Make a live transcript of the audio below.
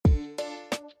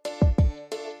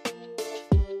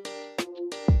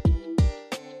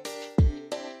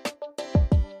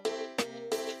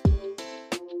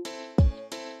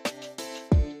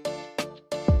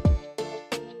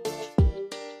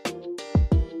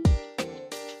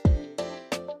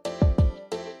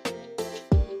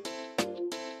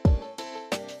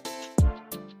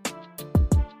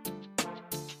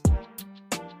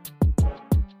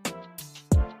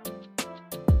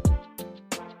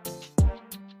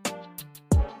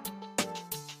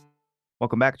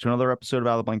Welcome back to another episode of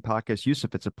Out of the Blank Podcast.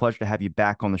 Youssef, it's a pleasure to have you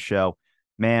back on the show.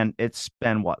 Man, it's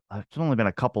been what? It's only been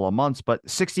a couple of months, but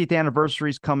 60th anniversary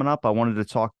is coming up. I wanted to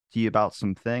talk to you about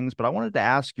some things, but I wanted to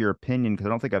ask your opinion because I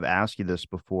don't think I've asked you this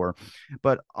before.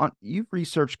 You've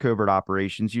researched covert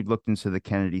operations, you've looked into the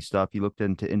Kennedy stuff, you looked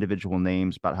into individual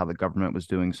names about how the government was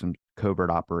doing some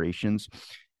covert operations.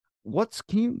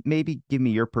 Can you maybe give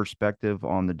me your perspective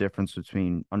on the difference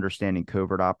between understanding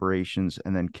covert operations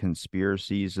and then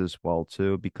conspiracies as well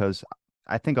too? Because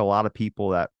I think a lot of people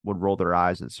that would roll their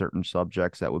eyes at certain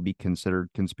subjects that would be considered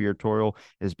conspiratorial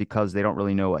is because they don't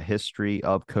really know a history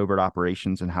of covert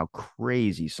operations and how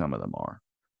crazy some of them are.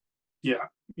 Yeah,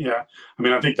 yeah. I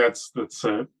mean, I think that's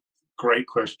a great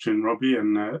question, Robbie.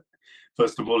 And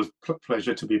first of all, it's a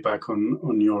pleasure to be back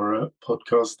on your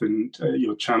podcast and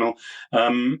your channel.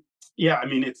 Yeah, I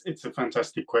mean, it's a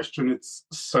fantastic question. It's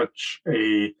such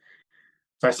a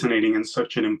fascinating and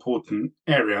such an important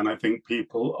area, and I think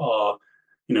people are,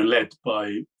 led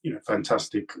by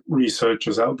fantastic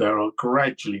researchers out there, are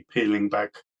gradually peeling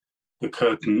back the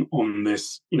curtain on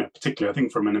this. Particularly, I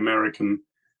think from an American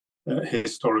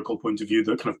historical point of view,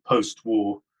 the kind of post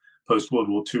World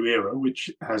War II era,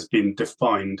 which has been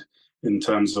defined in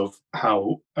terms of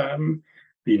how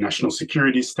the national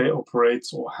security state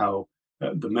operates, or how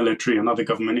the military and other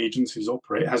government agencies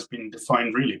operate, has been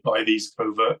defined really by these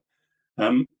covert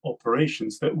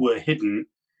operations that were hidden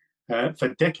for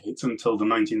decades until the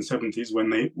 1970s,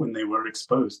 when they were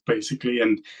exposed, basically.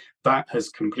 And that has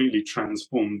completely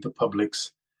transformed the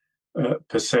public's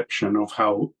perception of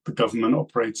how the government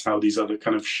operates, how these other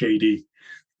kind of shady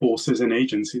forces and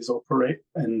agencies operate.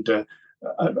 And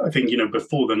I think,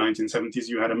 before the 1970s,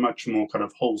 you had a much more kind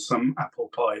of wholesome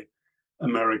apple pie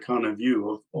Americana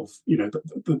view of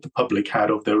the public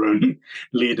had of their own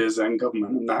leaders and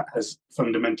government. And that has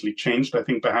fundamentally changed. I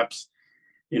think perhaps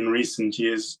in recent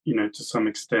years, to some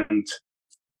extent,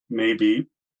 maybe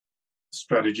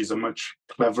strategies are much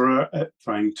cleverer at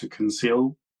trying to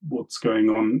conceal what's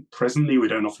going on presently. We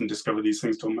don't often discover these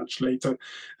things till much later.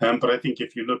 But I think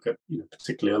if you look at,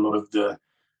 particularly a lot of the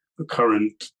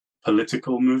current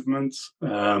political movements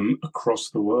across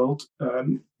the world,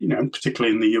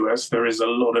 particularly in the US, there is a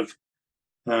lot of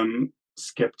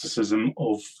skepticism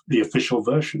of the official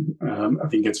version. I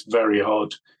think it's very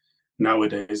hard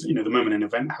nowadays. The moment an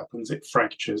event happens, it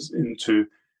fractures into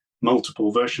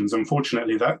multiple versions.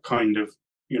 Unfortunately, that kind of,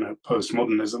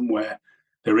 postmodernism, where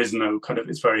there is no kind of,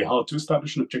 it's very hard to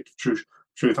establish an objective truth.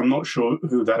 I'm not sure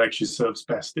who that actually serves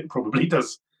best. It probably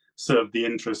does serve the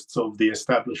interests of the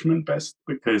establishment best,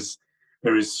 because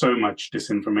there is so much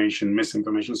disinformation,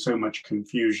 misinformation, so much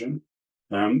confusion,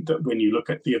 that when you look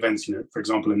at the events, for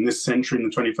example, in this century, in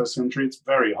the 21st century, it's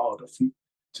very hard often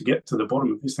to get to the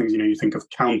bottom of these things. You think of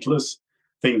countless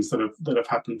things that have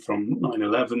happened, from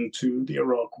 9/11 to the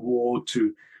Iraq War,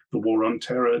 to the war on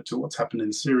terror, to what's happened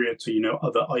in Syria, to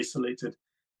other isolated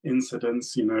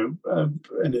incidents.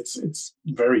 And it's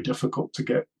very difficult to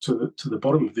get to the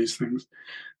bottom of these things.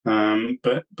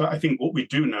 But I think what we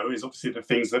do know is obviously the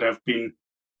things that have been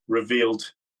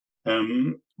revealed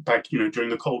back during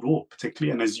the Cold War,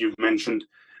 particularly. And as you've mentioned,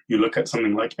 you look at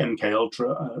something like MK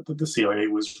Ultra, that the CIA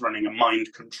was running a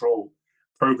mind control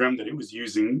program, that it was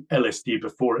using LSD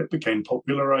before it became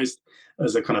popularized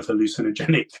as a kind of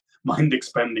hallucinogenic, mind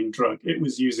expanding drug. It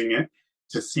was using it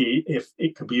to see if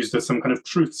it could be used as some kind of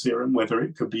truth serum, whether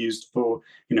it could be used for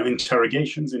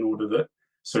interrogations, in order that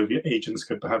Soviet agents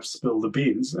could perhaps spill the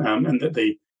beans, and that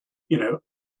they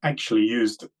actually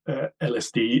used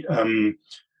LSD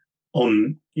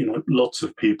on lots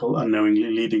of people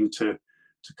unknowingly, leading to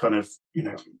kind of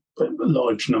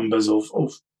large numbers of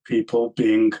people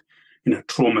being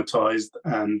traumatized,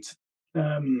 and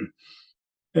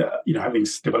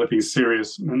developing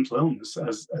serious mental illness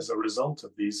as a result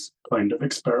of these kind of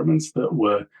experiments that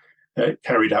were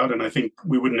carried out. And I think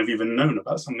we wouldn't have even known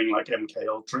about something like MK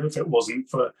Ultra if it wasn't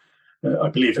for, I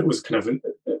believe it was kind of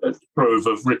a trove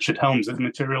of Richard Helms's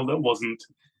material that wasn't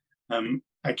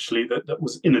actually, that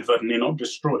was inadvertently not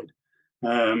destroyed.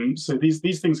 So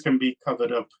these things can be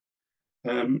covered up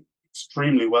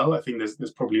extremely well. I think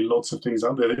there's probably lots of things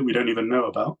out there that we don't even know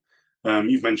about.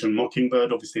 You've mentioned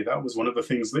Mockingbird. Obviously, that was one of the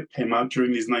things that came out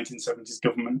during these 1970s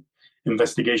government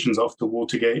investigations after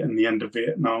Watergate and the end of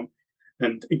Vietnam.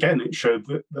 And again, it showed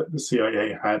that the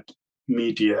CIA had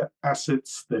media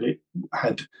assets, that it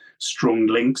had strong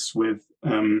links with,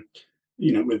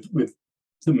 with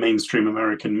the mainstream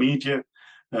American media,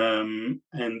 and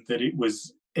that it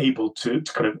was able to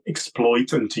kind of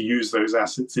exploit and to use those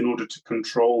assets in order to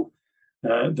control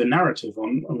the narrative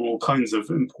on all kinds of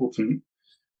important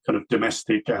kind of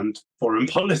domestic and foreign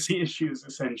policy issues,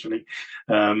 essentially.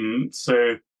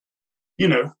 So,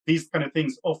 these kind of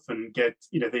things often get,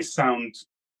 they sound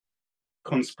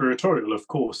conspiratorial, of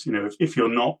course. If you're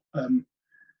not,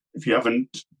 if you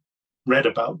haven't read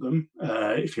about them,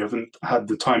 if you haven't had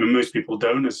the time, and most people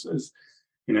don't, as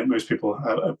most people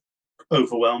are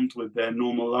overwhelmed with their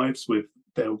normal lives, with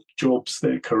their jobs,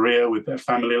 their career, with their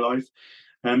family life.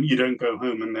 You don't go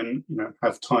home and then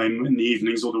have time in the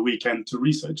evenings or the weekend to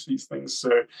research these things.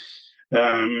 So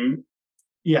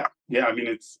yeah. I mean,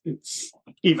 it's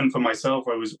even for myself,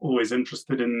 I was always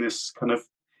interested in this kind of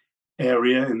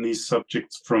area, in these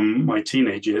subjects from my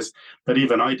teenage years. But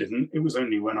even I didn't. It was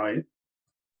only when I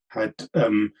had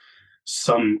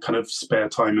some kind of spare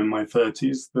time in my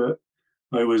 30s that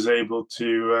I was able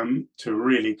to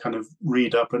really kind of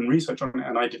read up and research on it.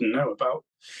 And I didn't know about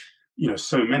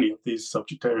so many of these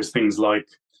subject areas, things like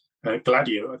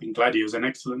Gladio. I think Gladio is an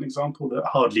excellent example that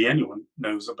hardly anyone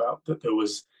knows about. That there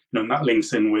was, and that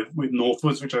links in with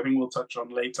Northwoods, which I think we'll touch on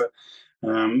later.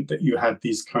 That you had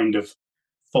these kind of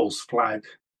false flag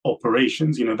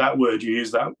operations. That word you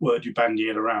use, that word you bandy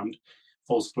it around,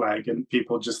 false flag, and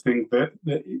people just think that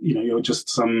you're just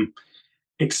some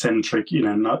eccentric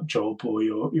nut job, or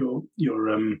you're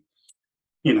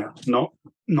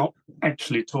not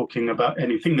actually talking about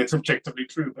anything that's objectively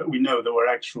true. But we know there were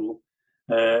actual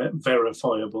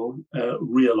verifiable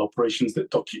real operations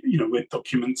that with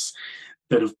documents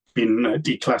that have been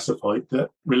declassified that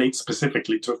relate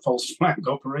specifically to a false flag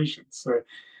operation. So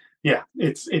yeah,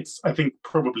 it's I think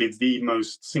probably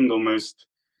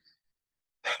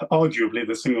arguably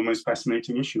the single most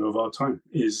fascinating issue of our time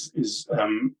is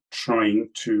trying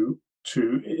to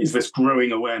is this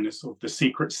growing awareness of the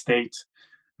secret state,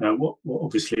 what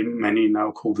obviously many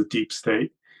now call the deep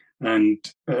state, and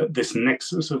this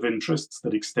nexus of interests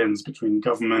that extends between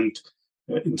government,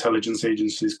 intelligence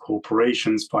agencies,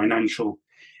 corporations, financial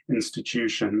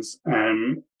institutions,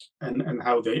 and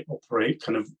how they operate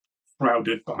kind of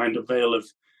shrouded behind a veil of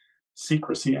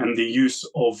secrecy, and the use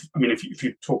of, I mean, if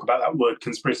you talk about that word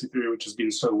conspiracy theory, which has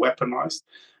been so weaponized,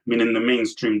 I mean, in the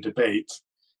mainstream debate,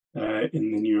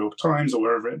 in the New York Times or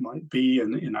wherever it might be,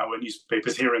 and in our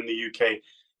newspapers here in the UK,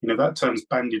 that term's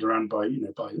bandied around by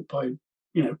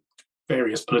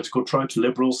various political tribes,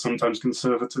 liberals, sometimes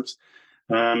conservatives,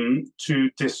 to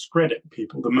discredit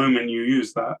people. The moment you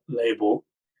use that label,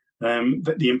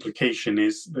 that the implication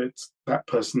is that that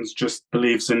person just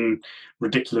believes in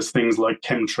ridiculous things like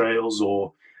chemtrails,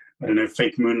 or I don't know,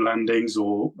 fake moon landings,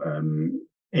 or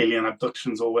alien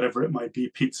abductions, or whatever it might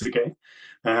be, Pizzagate.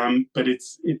 But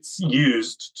it's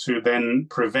used to then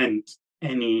prevent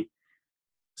any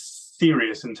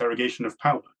serious interrogation of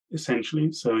power,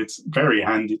 essentially. So it's very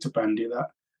handy to bandy that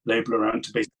label around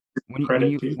to basically when you when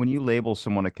credit you people. when you label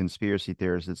someone a conspiracy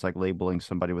theorist, it's like labeling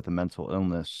somebody with a mental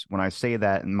illness. When I say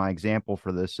that, and my example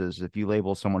for this is if you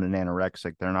label someone an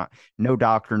anorexic, they're not, no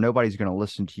doctor, nobody's going to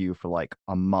listen to you for like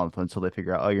a month until they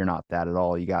figure out, oh, you're not that at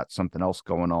all. You got something else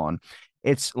going on.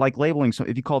 It's like labeling, so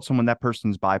if you called someone that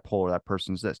person's bipolar, that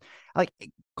person's this, like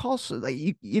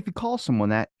if you call someone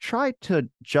that, try to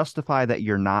justify that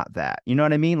you're not that. You know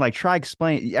what I mean? Like try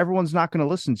explain. Everyone's not going to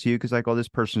listen to you because like, oh, this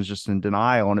person's just in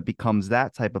denial, and it becomes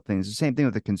that type of thing. It's the same thing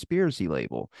with the conspiracy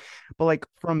label. But like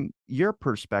from your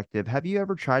perspective, have you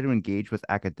ever tried to engage with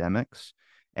academics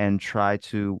and try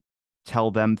to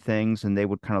tell them things, and they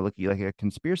would kind of look at you like a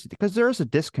conspiracy? Because there is a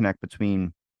disconnect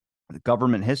between the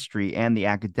government history and the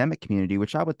academic community,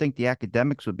 which I would think the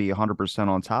academics would be 100%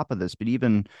 on top of this. But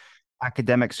even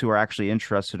academics who are actually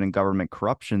interested in government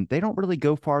corruption, they don't really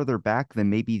go farther back than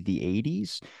maybe the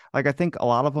 80s. Like I think a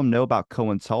lot of them know about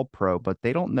COINTELPRO, but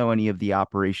they don't know any of the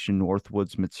Operation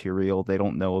Northwoods material. They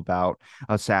don't know about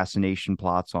assassination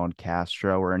plots on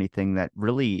Castro or anything that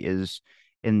really is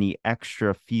in the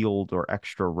extra field or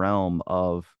extra realm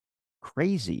of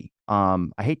crazy. I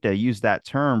hate to use that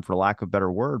term for lack of a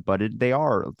better word, but they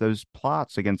are. Those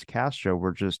plots against Castro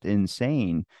were just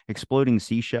insane. Exploding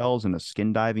seashells in a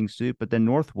skin diving suit. But then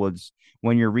Northwoods,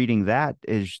 when you're reading that,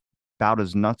 is about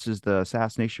as nuts as the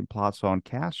assassination plots on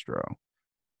Castro.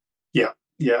 Yeah.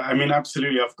 I mean,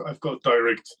 absolutely. I've got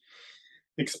direct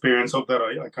experience of that.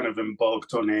 I kind of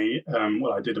embarked on I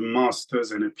did a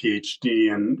master's and a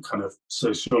PhD in kind of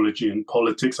sociology and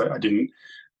politics. I didn't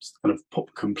kind of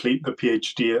complete the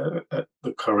PhD at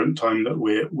the current time that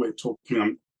we're talking.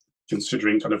 I'm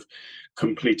considering kind of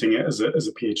completing it as a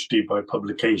PhD by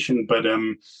publication. But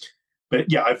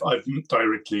yeah, I've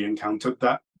directly encountered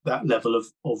that level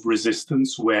of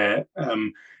resistance where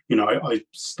I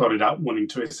started out wanting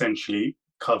to essentially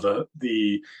cover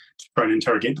to try and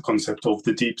interrogate the concept of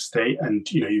the deep state. And,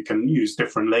 you can use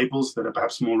different labels that are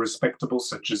perhaps more respectable,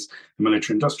 such as the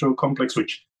military-industrial complex,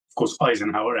 which, of course,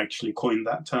 Eisenhower actually coined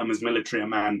that term as military, a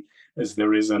man as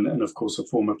there is, and of course, a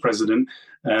former president,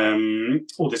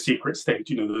 or the secret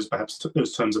state.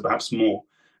 Those terms are perhaps more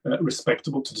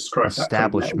respectable to describe that kind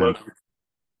of network. Establishment.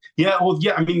 Yeah, well,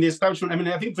 yeah. I mean, the establishment. I mean,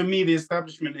 I think for me, the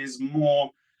establishment is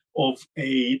more of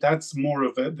the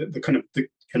kind of the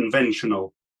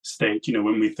conventional state.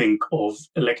 When we think of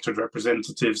elected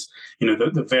representatives,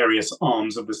 the various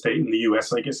arms of the state in the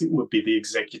US, I guess it would be the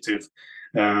executive,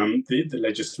 the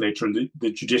legislature, and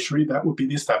the judiciary. That would be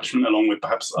the establishment, along with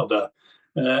perhaps other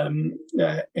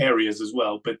areas as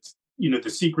well. But the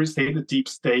secret state, the deep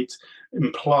state,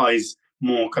 implies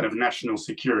more kind of national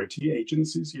security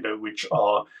agencies, which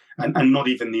are, and not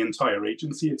even the entire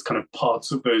agency, it's kind of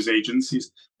parts of those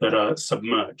agencies that are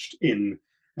submerged in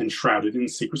and shrouded in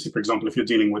secrecy. For example, if you're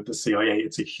dealing with the CIA,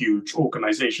 it's a huge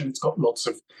organization. It's got lots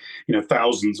of,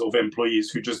 thousands of employees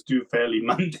who just do fairly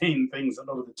mundane things a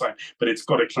lot of the time, but it's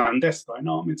got a clandestine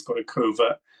arm, it's got a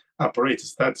covert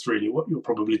apparatus. That's really what you're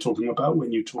probably talking about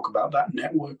when you talk about that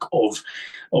network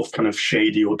of kind of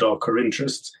shady or darker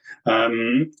interests.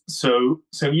 So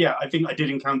yeah, I think I did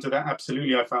encounter that.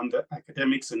 Absolutely. I found that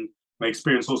academics, and my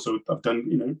experience also, I've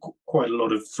done quite a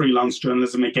lot of freelance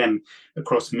journalism, again,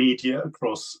 across media,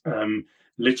 across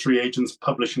literary agents,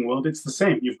 publishing world. It's the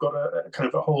same. You've got a kind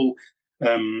of a whole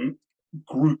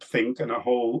group think and a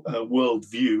whole world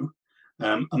view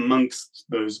amongst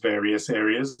those various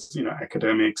areas,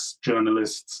 academics,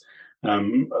 journalists, a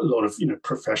lot of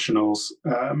professionals,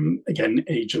 again,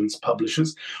 agents,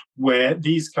 publishers, where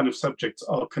these kind of subjects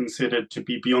are considered to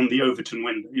be beyond the Overton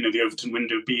window. The Overton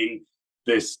window being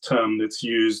this term that's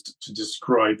used to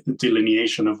describe the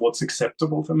delineation of what's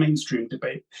acceptable for mainstream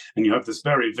debate. And you have this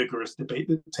very vigorous debate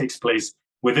that takes place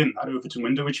within that Overton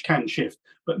window, which can shift.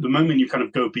 But the moment you kind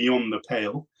of go beyond the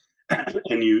pale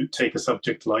and you take a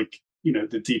subject like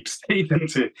the deep state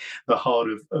into the heart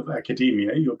of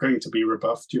academia, you're going to be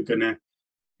rebuffed. You're going to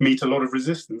meet a lot of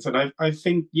resistance. And I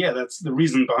think, yeah, that's the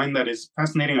reason behind that is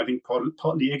fascinating. I think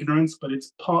partly ignorance, but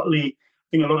it's partly, I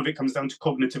think a lot of it comes down to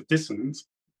cognitive dissonance.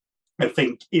 I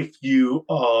think if you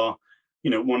are,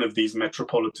 one of these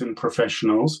metropolitan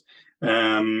professionals,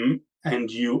 and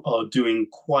you are doing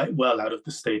quite well out of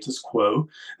the status quo,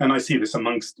 and I see this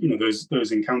amongst,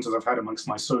 those encounters I've had amongst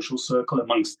my social circle,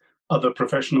 amongst other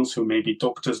professionals who may be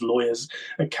doctors, lawyers,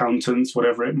 accountants,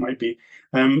 whatever it might be.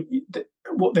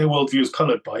 What their worldview is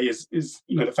colored by is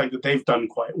the fact that they've done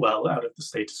quite well out of the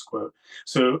status quo.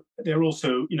 So they're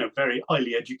also very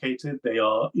highly educated. They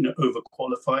are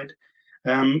overqualified.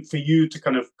 For you to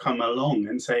kind of come along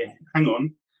and say, hang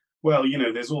on, well,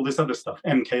 there's all this other stuff,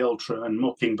 MK Ultra and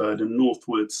Mockingbird and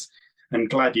Northwoods and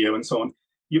Gladio and so on.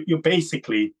 You're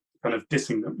basically kind of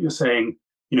dissing them. You're saying,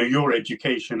 your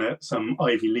education at some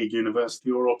Ivy League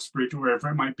university or Oxbridge or wherever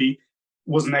it might be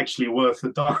wasn't actually worth a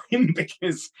dime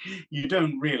because you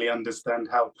don't really understand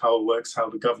how power works, how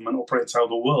the government operates, how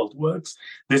the world works.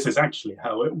 This is actually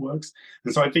how it works.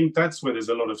 And so I think that's where there's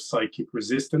a lot of psychic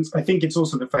resistance. I think it's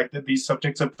also the fact that these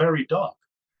subjects are very dark.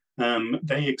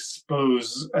 They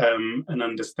expose an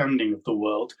understanding of the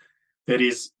world that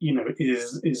is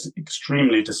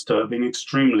extremely disturbing,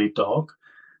 extremely dark.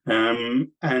 And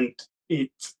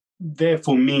it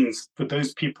therefore means for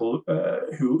those people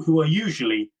who are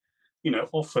usually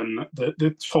often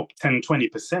the top 10,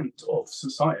 20% of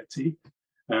society,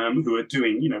 who are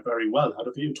doing, very well out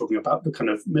of it. You're talking about the kind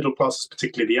of middle classes,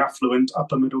 particularly the affluent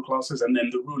upper middle classes, and then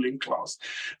the ruling class.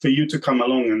 For you to come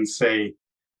along and say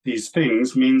these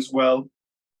things means, well,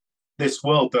 this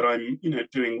world that I'm,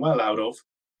 doing well out of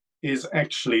is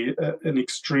actually an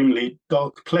extremely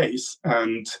dark place.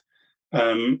 And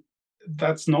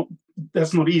that's not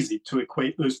easy to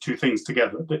equate those two things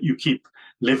together, that you keep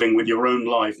living with your own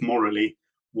life morally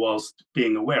whilst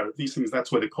being aware of these things.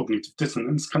 That's where the cognitive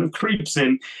dissonance kind of creeps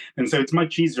in. And so it's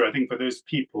much easier, I think, for those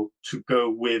people to go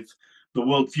with the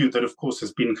worldview that, of course,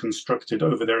 has been constructed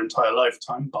over their entire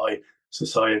lifetime by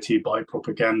society, by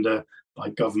propaganda, by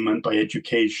government, by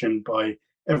education, by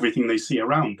everything they see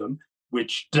around them,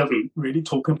 which doesn't really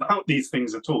talk about these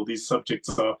things at all. These subjects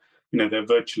are, they're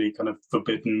virtually kind of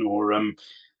forbidden or,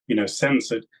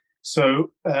 censored.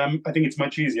 So I think it's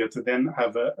much easier to then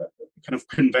have a kind of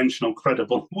conventional,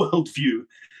 credible worldview.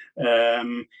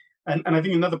 And I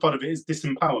think another part of it is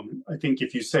disempowerment. I think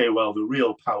if you say, well, the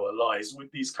real power lies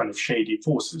with these kind of shady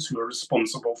forces who are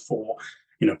responsible for,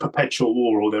 perpetual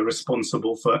war, or they're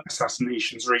responsible for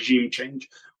assassinations, regime change,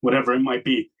 whatever it might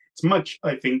be, it's much,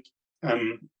 I think,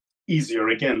 easier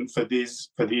again for these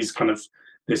kind of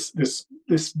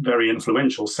this very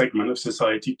influential segment of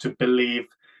society to believe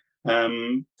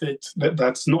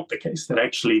that's not the case. That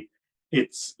actually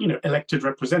it's elected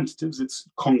representatives, it's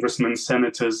congressmen,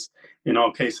 senators, in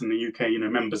our case in the UK,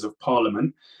 members of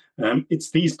parliament.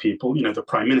 It's these people, the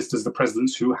prime ministers, the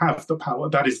presidents who have the power.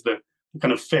 That is the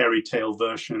kind of fairy tale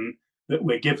version that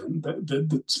we're given.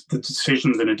 The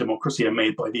decisions in a democracy are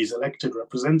made by these elected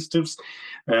representatives,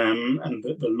 and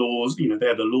the laws,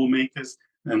 they're the lawmakers.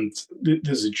 And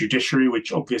there's a judiciary,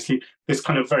 which obviously there's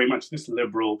kind of very much this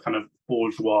liberal kind of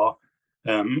bourgeois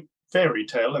fairy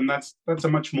tale, and that's a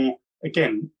much more,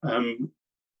 again,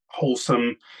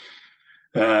 wholesome,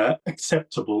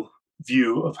 acceptable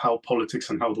view of how politics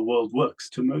and how the world works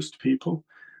to most people.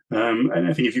 And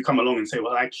I think if you come along and say,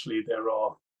 well, actually, there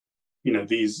are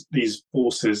these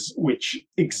forces which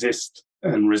exist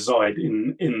and reside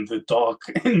in the dark,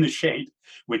 in the shade,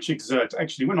 which exert.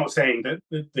 Actually, we're not saying that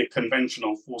the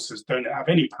conventional forces don't have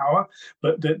any power,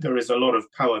 but that there is a lot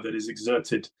of power that is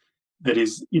exerted, that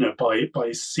is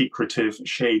by secretive,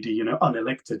 shady,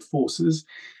 unelected forces,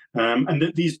 and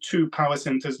that these two power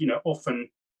centers, often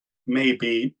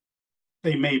maybe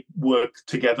they may work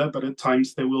together, but at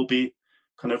times there will be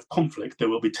kind of conflict, there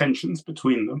will be tensions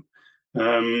between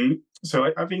them.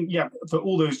 So I think, yeah, for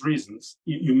all those reasons,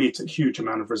 you meet a huge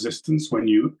amount of resistance when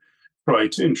you try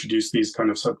to introduce these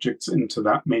kind of subjects into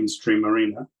that mainstream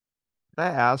arena. I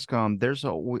ask,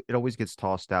 it always gets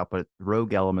tossed out, but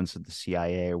rogue elements of the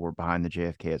CIA were behind the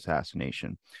JFK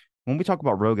assassination. When we talk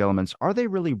about rogue elements, are they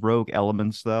really rogue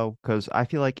elements though? Because I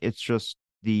feel like it's just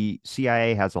the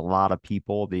CIA has a lot of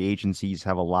people, the agencies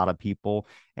have a lot of people,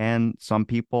 and some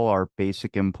people are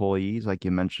basic employees, like you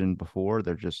mentioned before.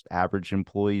 They're just average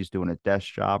employees doing a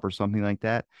desk job or something like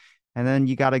that. And then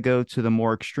you got to go to the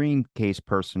more extreme case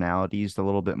personalities, the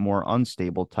little bit more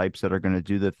unstable types that are going to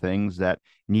do the things that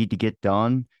need to get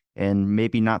done and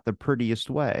maybe not the prettiest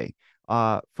way.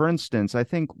 For instance, I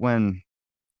think when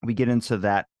we get into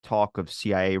that talk of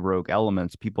CIA rogue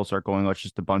elements, people start going, oh, it's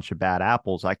just a bunch of bad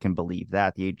apples. I can believe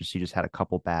that. The agency just had a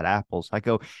couple bad apples. I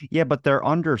go, yeah, but they're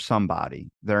under somebody.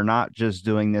 They're not just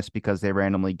doing this because they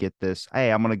randomly get this.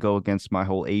 Hey, I'm going to go against my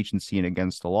whole agency and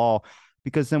against the law.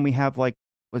 Because then we have like,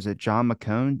 was it John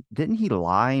McCone? Didn't he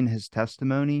lie in his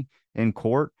testimony in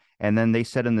court? And then they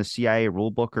said in the CIA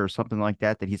rule book or something like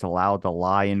that that he's allowed to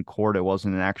lie in court. It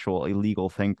wasn't an actual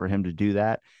illegal thing for him to do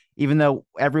that. Even though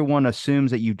everyone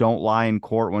assumes that you don't lie in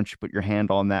court once you put your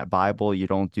hand on that Bible, you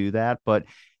don't do that. But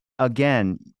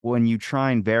again, when you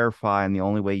try and verify, and the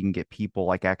only way you can get people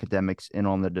like academics in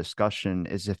on the discussion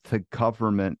is if the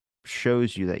government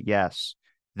shows you that, yes,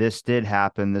 this did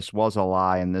happen, this was a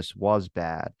lie, and this was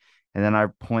bad. And then I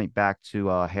point back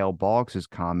to Hale Boggs'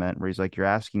 comment where he's like, you're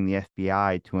asking the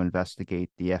FBI to investigate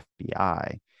the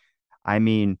FBI. I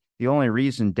mean, the only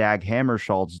reason Dag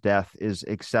Hammarskjöld's death is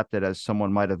accepted as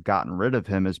someone might have gotten rid of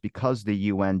him is because the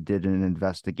UN did an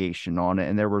investigation on it,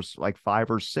 and there was like 5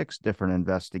 or 6 different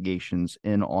investigations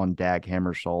in on Dag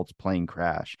Hammarskjöld's plane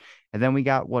crash. And then we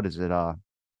got, what is it,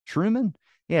 Truman?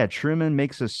 Yeah, Truman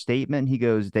makes a statement. He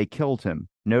goes, they killed him.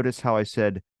 Notice how I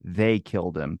said they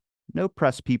killed him. No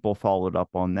press people followed up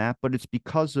on that, but it's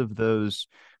because of those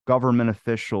government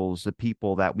officials, the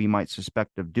people that we might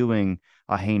suspect of doing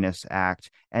a heinous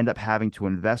act, end up having to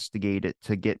investigate it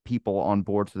to get people on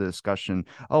board for the discussion.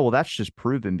 Oh, well, that's just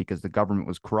proven because the government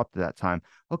was corrupt at that time.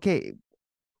 Okay,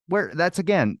 where that's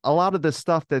again, a lot of the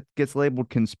stuff that gets labeled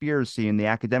conspiracy and the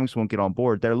academics won't get on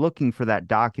board. They're looking for that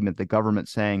document, the government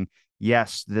saying,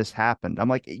 yes, this happened. I'm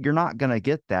like, you're not going to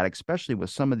get that, especially with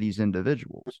some of these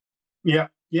individuals. Yeah,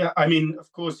 yeah. I mean,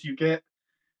 of course, you get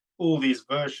all these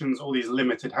versions, all these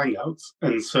limited hangouts,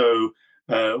 and so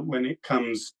when it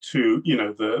comes to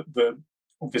the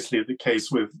obviously the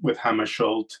case with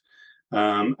Hammarskjöld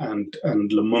and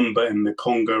Lumumba in the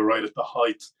Congo, right at the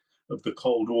height of the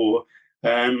Cold War.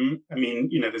 I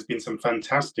mean, there's been some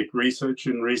fantastic research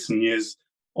in recent years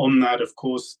on that. Of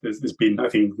course, there's been, I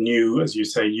think, new, as you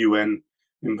say, UN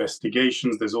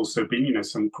investigations. There's also been,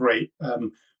 some great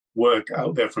work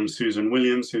out there from Susan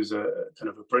Williams, who's a kind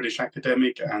of a British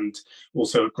academic, and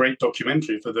also a great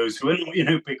documentary for those who are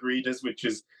not, big readers, which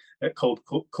is called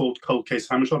Cold Case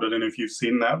Hammarskjöld. I don't know if you've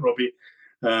seen that, Robbie,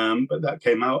 but that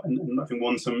came out and I think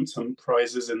won some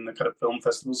prizes in the kind of film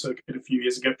festival circuit a few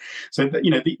years ago. So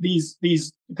that, these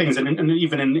things, and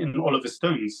even in Oliver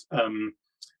Stone's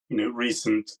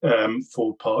recent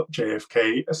 4-part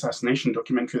JFK assassination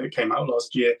documentary that came out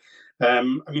last year. I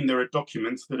mean, there are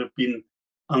documents that have been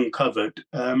uncovered,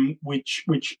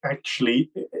 which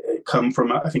actually come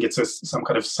from, I think it's some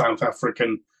kind of South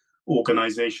African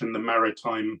organization, the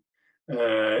Maritime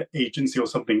agency or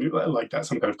something like that,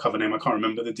 some kind of cover name. I can't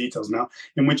remember the details now,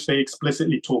 in which they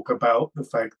explicitly talk about the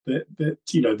fact that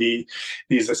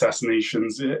these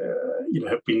assassinations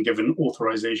have been given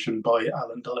authorization by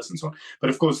Alan Dulles and so on. But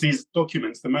of course, these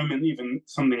documents, the moment even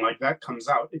something like that comes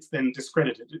out, it's then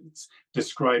discredited. It's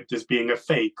described as being a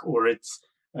fake, or it's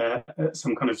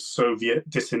some kind of Soviet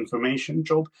disinformation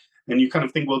job. And you kind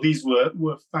of think, well, these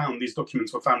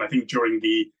documents were found, I think, during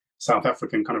the South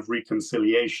African kind of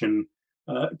reconciliation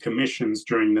commissions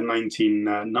during the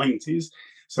 1990s.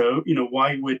 So,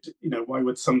 why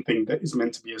would something that is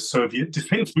meant to be a Soviet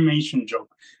disinformation job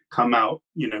come out,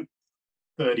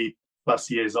 30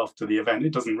 plus years after the event?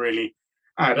 It doesn't really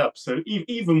add up. So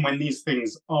even when these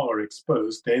things are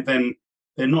exposed, they're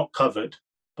not covered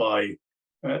by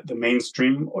the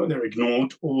mainstream, or they're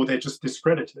ignored, or they're just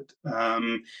discredited.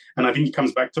 And I think it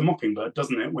comes back to Mockingbird,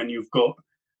 doesn't it? When you've got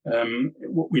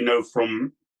what we know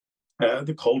from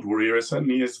the Cold War era,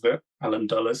 certainly, is that Alan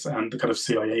Dulles and the kind of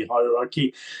CIA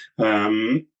hierarchy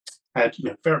had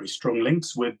very strong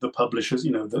links with the publishers,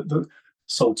 the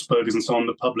Salzburgers and so on,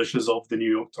 the publishers of the New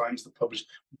York Times, the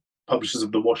publishers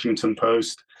of the Washington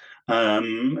Post,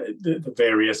 the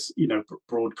various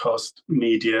broadcast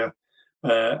media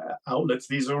outlets.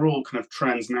 These are all kind of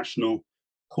transnational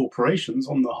corporations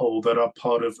on the whole that are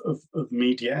part of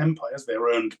media empires. They're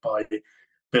owned by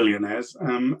billionaires,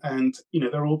 and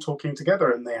they're all talking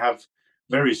together, and they have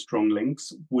very strong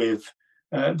links with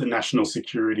the national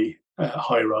security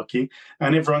hierarchy,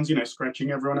 and everyone's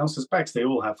scratching everyone else's backs. They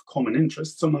all have common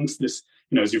interests amongst this,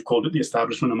 as you've called it, the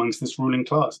establishment, amongst this ruling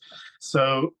class.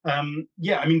 So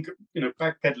backpedaling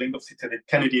obviously to the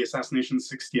Kennedy assassination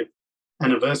 60th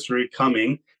anniversary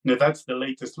coming, that's the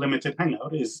latest limited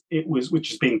hangout,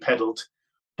 which is being peddled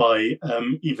by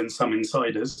even some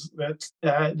insiders, that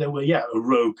there were a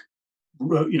rogue,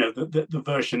 the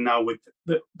version now with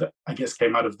that I guess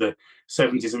came out of the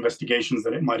 70s investigations,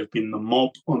 that it might have been the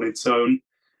mob on its own,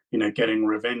 getting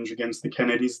revenge against the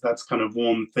Kennedys. That's kind of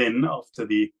worn thin after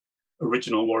the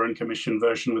original Warren Commission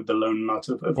version with the lone nut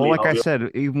of Well, Lee like I Harvey.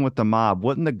 said, even with the mob,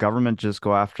 wouldn't the government just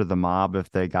go after the mob if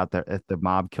if the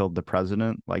mob killed the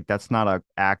president? Like, that's not an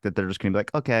act that they're just gonna be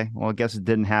like, okay, well, I guess it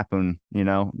didn't happen,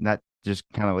 that just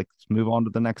kind of like move on to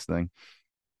the next thing.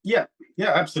 Yeah,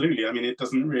 absolutely. I mean, it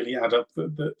doesn't really add up,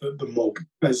 the mob,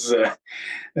 as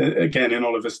again in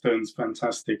Oliver Stone's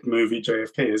fantastic movie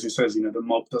JFK, as he says, the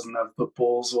mob doesn't have the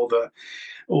balls or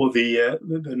the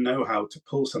know-how to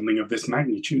pull something of this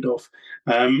magnitude off.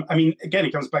 I mean, again,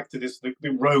 it comes back to this, the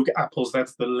rogue apples.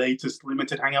 That's the latest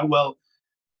limited hangout. Well,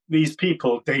 these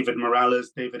people, David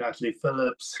Morales, David Atlee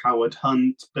Phillips, Howard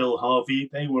Hunt, Bill Harvey,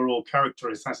 they were all character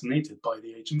assassinated by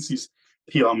the agency's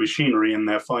PR machinery in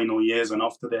their final years and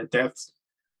after their deaths.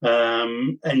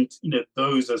 And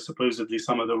those are supposedly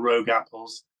some of the rogue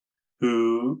apples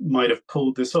who might have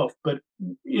pulled this off. But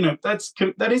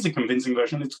that is a convincing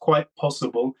version. It's quite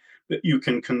possible that you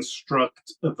can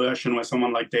construct a version where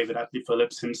someone like David Atlee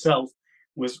Phillips himself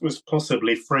was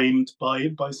possibly framed by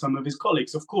some of his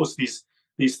colleagues. Of course, these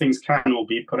things can all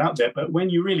be put out there, but when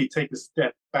you really take a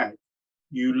step back,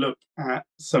 you look at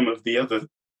some of the other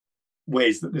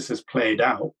ways that this has played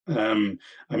out. I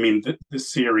mean, the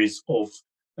series of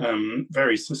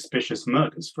very suspicious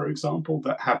murders, for example,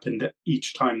 that happened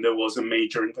each time there was a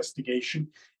major investigation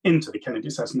into the Kennedy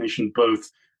assassination, both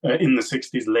in the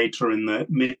 60s, later in the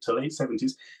mid to late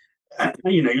 70s.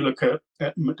 You look at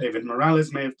David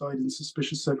Morales may have died in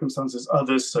suspicious circumstances.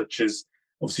 Others, such as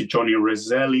obviously Johnny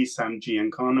Roselli, Sam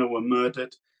Giancana, were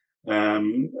murdered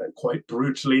quite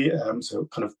brutally. So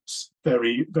kind of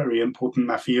very, very important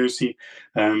mafiosi.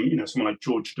 Someone like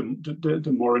George de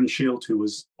Mohrenschildt, who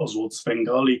was Oswald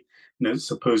Svengali,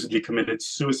 supposedly committed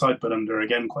suicide, but under,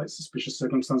 again, quite suspicious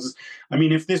circumstances. I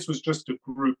mean, if this was just a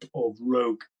group of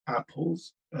rogue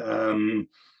apples, who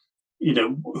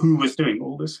was doing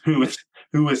all this? Who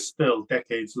was still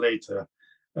decades later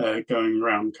going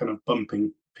around kind of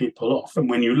bumping people off? And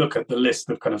when you look at the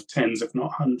list of kind of tens, if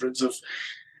not hundreds, of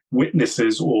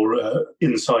witnesses or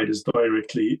insiders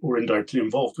directly or indirectly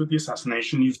involved with the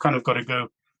assassination, you've kind of got to go,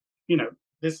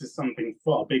 this is something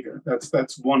far bigger.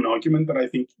 That's one argument that I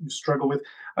think you struggle with.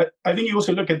 I think you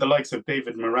also look at the likes of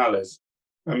David Morales.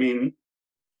 I mean,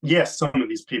 yes, some of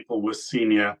these people were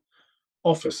senior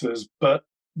officers, but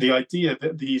the idea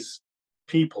that these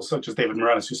people, such as David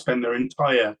Morales, who spend their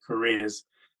entire careers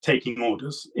taking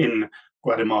orders in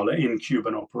Guatemala, in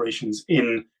Cuban operations,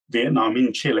 in Vietnam,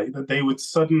 in Chile, that they would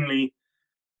suddenly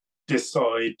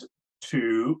decide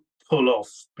to pull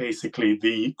off basically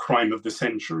the crime of the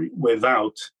century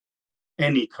without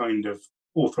any kind of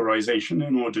authorization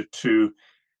in order to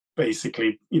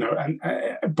basically,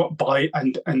 but by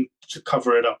and to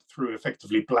cover it up through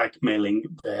effectively blackmailing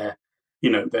their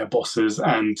bosses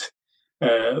and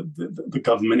the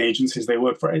government agencies they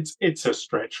work for. It's a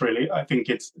stretch, really. I think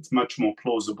it's much more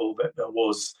plausible that there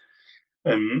was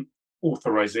um,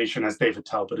 authorization, as David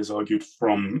Talbot has argued,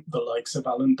 from the likes of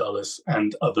Alan Dulles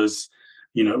and others,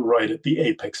 right at the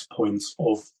apex points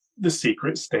of the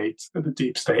secret state, the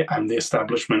deep state, and the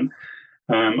establishment.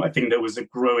 I think there was a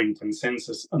growing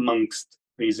consensus amongst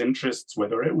these interests,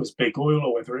 whether it was big oil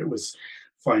or whether it was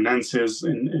financiers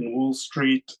in Wall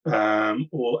Street,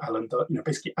 or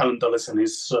basically Alan Dulles and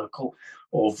his circle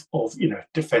of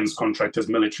defense contractors,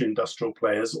 military industrial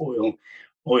players,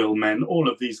 oil men, all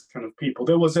of these kind of people.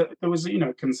 There was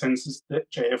a consensus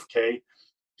that JFK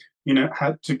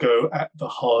had to go at the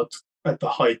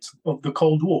height of the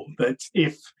Cold War. That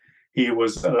if he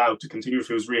was allowed to continue, if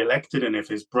he was re-elected, and if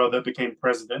his brother became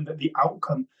president, that the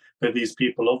outcome for these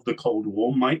people of the Cold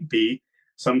War might be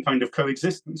some kind of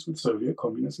coexistence with Soviet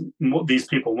communism. And what these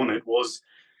people wanted was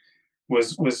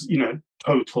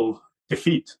total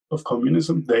defeat of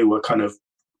communism. They were kind of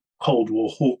Cold War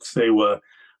hawks. They were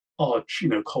arch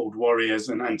Cold warriors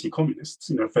and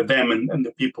anti-communists. For them and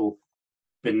the people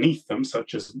beneath them,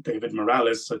 such as David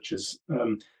Morales, such as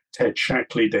Ted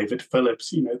Shackley, David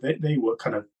Phillips. They were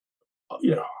kind of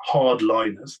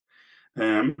hardliners,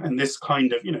 and this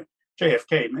kind of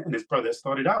JFK and his brother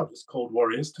started out as Cold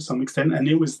Warriors to some extent, and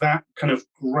it was that kind of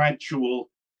gradual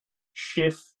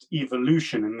shift,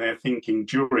 evolution in their thinking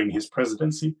during his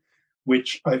presidency,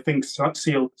 which I think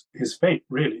sealed his fate.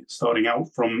 Really, starting out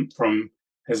from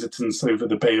hesitance over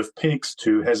the Bay of Pigs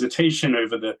to hesitation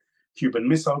over the Cuban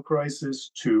Missile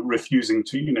Crisis to refusing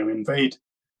to invade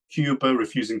Cuba,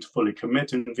 refusing to fully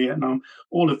commit in Vietnam.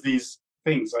 All of these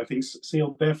things, I think,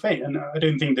 sealed their fate. And I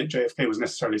don't think that JFK was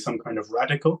necessarily some kind of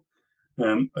radical.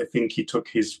 I think he took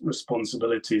his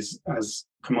responsibilities as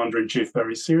commander in chief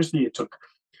very seriously. He took,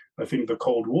 I think, the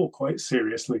Cold War quite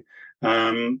seriously.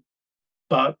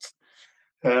 But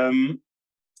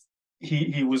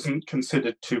he wasn't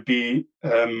considered to be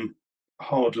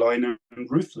hardliner and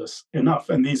ruthless enough.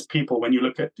 And these people, when you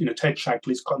look at Ted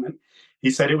Shackley's comment, he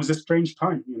said it was a strange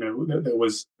time. There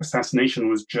was assassination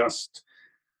was just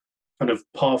kind of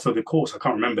par for the course. I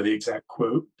can't remember the exact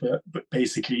quote, but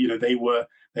basically,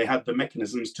 they had the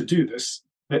mechanisms to do this.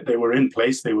 That they were in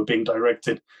place. They were being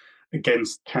directed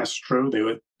against Castro. They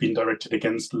were being directed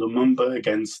against Lumumba,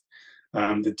 against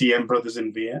the Diem brothers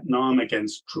in Vietnam,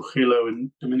 against Trujillo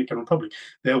in Dominican Republic.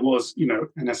 There was,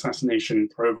 an assassination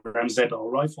program,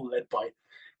 ZR Rifle, led by,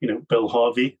 Bill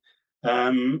Harvey.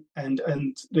 And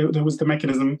there was the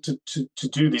mechanism to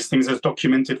do these things, as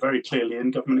documented very clearly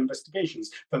in government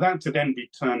investigations. For that to then be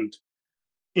turned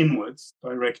inwards,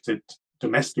 directed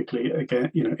domestically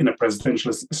again, in a presidential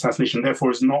assassination,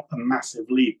 therefore is not a massive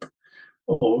leap,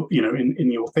 or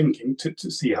in your thinking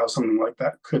to see how something like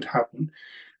that could happen.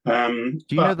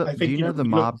 But I think the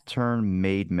mob term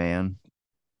 "made man"?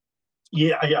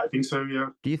 Yeah, I think so. Yeah,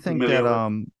 Do you think familiar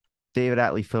that with. David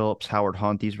Atlee Phillips, Howard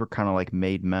Hunt, these were kind of like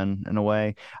made men in a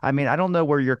way? I mean, I don't know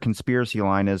where your conspiracy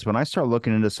line is. When I start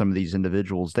looking into some of these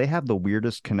individuals, they have the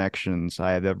weirdest connections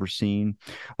I have ever seen.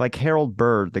 Like Harold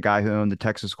Bird, the guy who owned the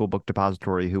Texas School Book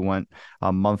Depository, who went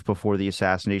a month before the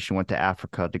assassination, went to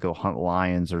Africa to go hunt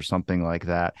lions or something like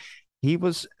that. He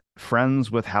was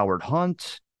friends with Howard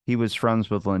Hunt. He was friends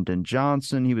with Lyndon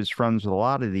Johnson. He was friends with a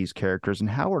lot of these characters, and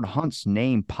Howard Hunt's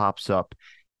name pops up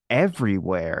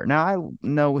everywhere. Now, I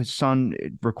know his son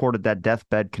recorded that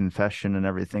deathbed confession and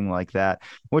everything like that,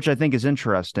 which I think is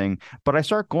interesting. But I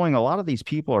start going, a lot of these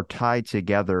people are tied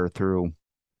together through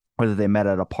whether they met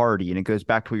at a party. And it goes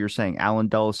back to what you're saying, Alan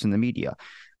Dulles in the media.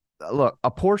 Look, a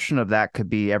portion of that could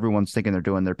be everyone's thinking they're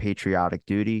doing their patriotic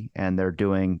duty and they're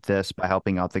doing this by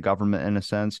helping out the government in a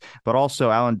sense. But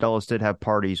also, Alan Dulles did have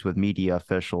parties with media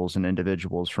officials and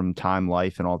individuals from Time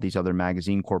Life and all these other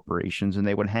magazine corporations, and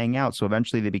they would hang out. So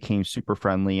eventually, they became super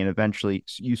friendly, and eventually,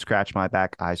 you scratch my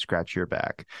back, I scratch your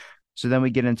back. So then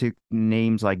we get into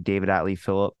names like David Atlee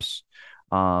Phillips,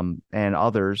 and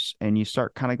others, and you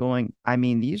start kind of going, I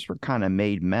mean, these were kind of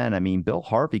made men. I mean, Bill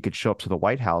Harvey could show up to the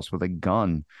White House with a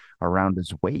gun around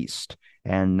his waist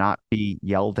and not be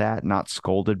yelled at, not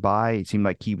scolded by. It seemed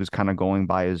like he was kind of going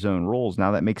by his own rules. Now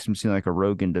that makes him seem like a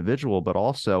rogue individual, but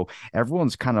also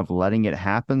everyone's kind of letting it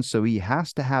happen. So he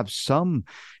has to have some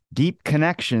deep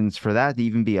connections for that to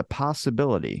even be a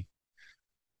possibility.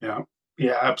 Yeah,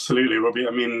 yeah, absolutely, Robbie.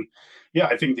 I mean, yeah,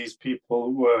 I think these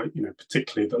people were,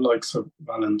 particularly the likes of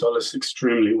Alan Dulles,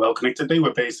 extremely well connected. They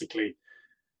were basically,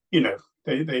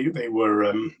 they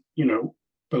were,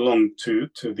 belonged to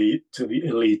the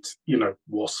elite,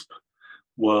 WASP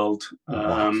world.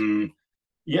 What?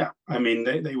 Yeah, I mean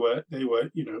they were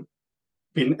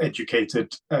been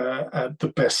educated at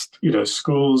the best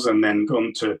schools and then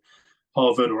gone to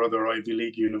Harvard or other Ivy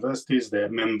League universities. They're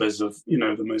members of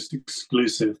the most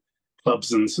exclusive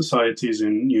clubs and societies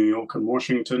in New York and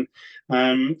Washington.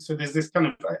 So there's this kind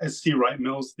of, as C. Wright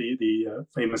Mills, the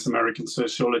famous American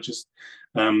sociologist,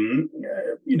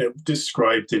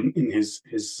 described in his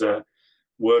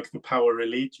work, The Power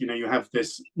Elite. You have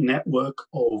this network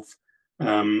of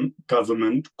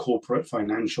government, corporate,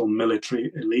 financial,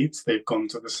 military elites. They've gone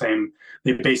to the same.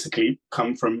 They basically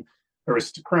come from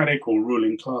aristocratic or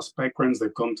ruling class backgrounds.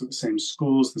 They've gone to the same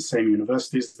schools, the same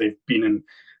universities. They've been in,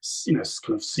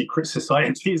 kind of secret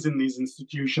societies in these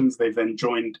institutions. They've then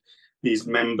joined these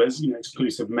members,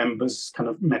 exclusive members, kind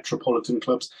of metropolitan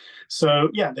clubs. So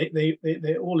yeah,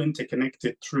 they're all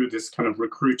interconnected through this kind of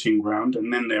recruiting ground,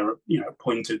 and then they're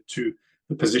appointed to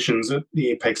the positions at the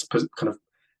apex kind of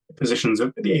positions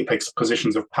of the apex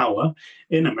positions of power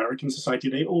in American society.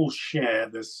 They all share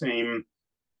the same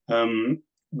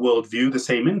worldview, the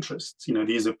same interests.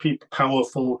 These are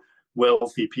powerful,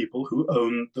 wealthy people who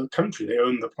own the country. They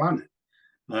own the planet.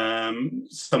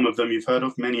 Some of them you've heard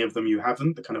of, many of them you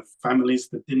haven't. The kind of families,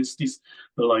 the dynasties,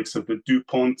 the likes of the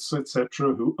DuPonts,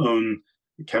 etc., who own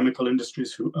the chemical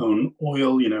industries, who own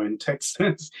oil, in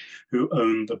Texas, who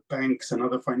own the banks and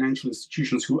other financial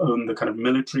institutions, who own the kind of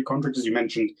military contractors. You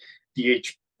mentioned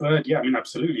D.H. Byrd. Yeah, I mean,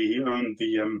 absolutely. He owned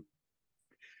the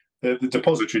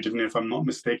depository, didn't he? If I'm not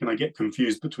mistaken, I get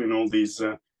confused between all these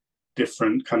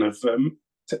different kind of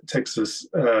Texas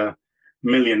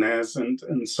millionaires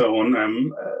and so on.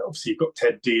 Obviously, you've got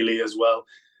Ted Dealey as well.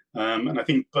 And I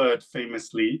think Byrd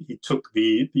famously, he took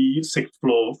the sixth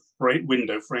floor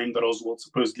window frame that Oswald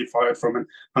supposedly fired from and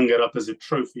hung it up as a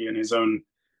trophy in his own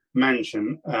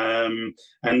mansion.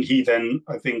 And he then,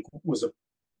 I think, was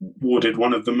awarded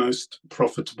one of the most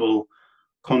profitable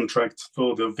contracts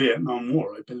for the Vietnam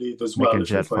War, I believe, as well. Making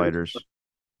jet fighters.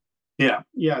 Yeah.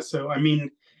 So I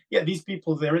mean, yeah, these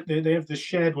people they have the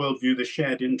shared worldview, the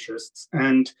shared interests,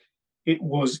 and it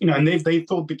was and they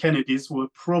thought the Kennedys were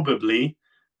probably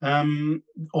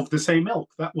of the same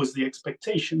ilk. That was the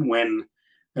expectation when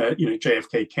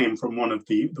JFK came from one of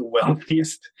the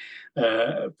wealthiest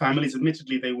families.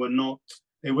 Admittedly, they were not.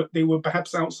 They were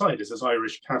perhaps outsiders as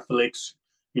Irish Catholics.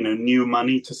 Knew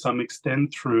money to some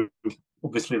extent through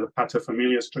obviously the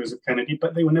paterfamilias Joseph Kennedy,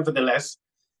 but they were nevertheless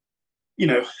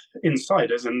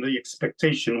insiders, and the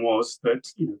expectation was that,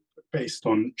 based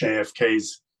on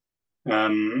JFK's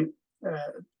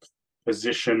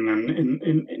position and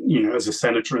in as a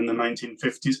senator in the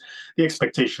 1950s, the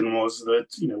expectation was that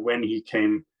when he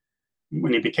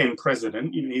became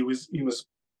president, he was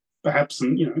perhaps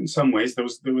in some ways there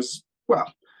was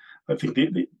well, I think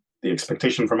the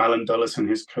expectation from Alan Dulles and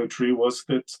his coterie was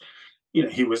that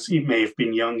he may have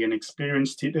been young and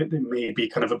inexperienced. There may be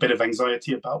kind of a bit of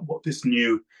anxiety about what this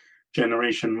new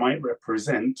generation might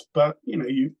represent. But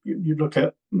you look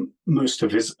at most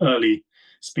of his early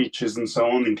speeches and so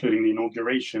on, including the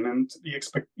inauguration, and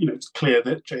it's clear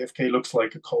that JFK looks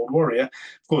like a cold warrior.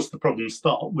 Of course, the problems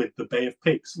start with the Bay of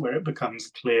Pigs, where it becomes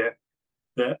clear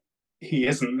that he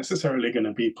isn't necessarily going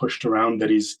to be pushed around. That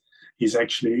he's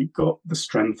actually got the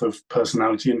strength of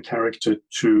personality and character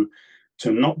to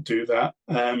not do that.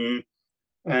 And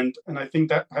I think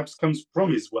that perhaps comes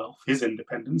from his wealth, his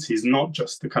independence. He's not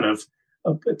just the kind of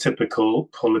a typical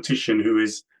politician who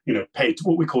is, paid to,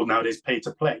 what we call nowadays pay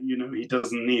to play. He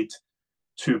doesn't need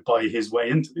to buy his way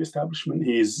into the establishment.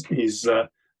 He's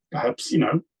perhaps,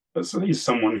 he's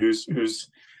someone who's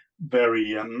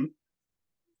very,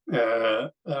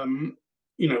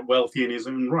 wealthy in his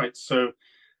own right. So,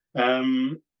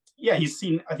 yeah, he's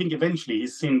seen. I think eventually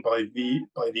he's seen by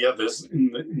the others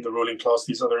in the ruling class,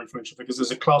 these other influential figures,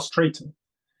 as a class traitor,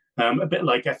 a bit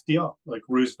like FDR, like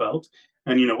Roosevelt.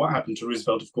 And what happened to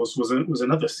Roosevelt, of course, was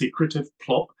another secretive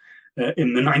plot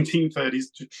in the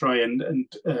 1930s to try and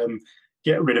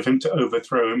get rid of him, to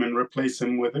overthrow him and replace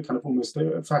him with a kind of almost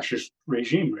a fascist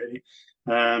regime, really.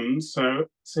 So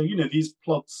these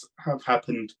plots have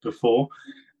happened before.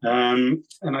 And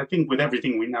I think with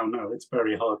everything we now know, it's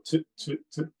very hard to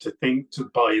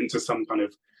buy into some kind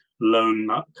of lone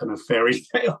nut kind of fairy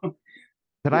tale.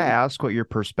 Could I ask what your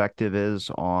perspective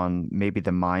is on maybe the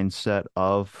mindset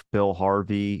of Bill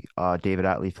Harvey, David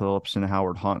Atlee Phillips, and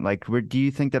Howard Hunt? Like, do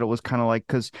you think that it was kind of like,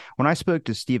 because when I spoke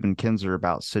to Stephen Kinzer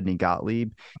about Sidney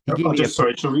Gottlieb, he gave me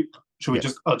sorry, should we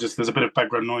just, there's a bit of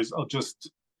background noise. Hold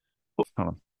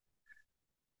on.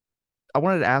 I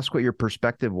wanted to ask what your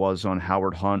perspective was on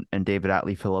Howard Hunt and David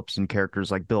Atlee Phillips and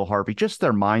characters like Bill Harvey, just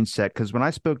their mindset. Because when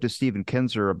I spoke to Stephen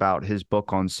Kinzer about his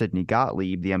book on Sidney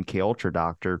Gottlieb, the MK Ultra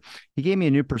doctor, he gave me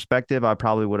a new perspective I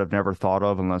probably would have never thought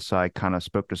of unless I kind of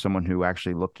spoke to someone who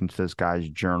actually looked into this guy's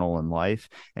journal and life.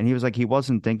 And he was like, he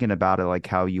wasn't thinking about it like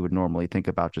how you would normally think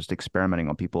about just experimenting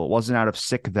on people. It wasn't out of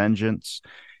sick vengeance.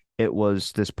 It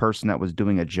was this person that was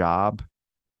doing a job,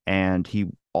 and he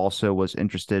also was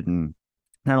interested in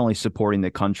not only supporting the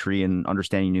country and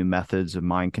understanding new methods of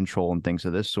mind control and things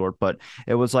of this sort, but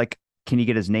it was like, can you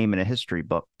get his name in a history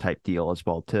book type deal as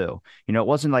well too? You know, it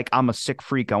wasn't like I'm a sick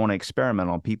freak, I want to experiment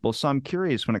on people. So I'm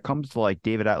curious when it comes to like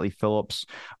David Atlee Phillips,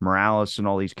 Morales, and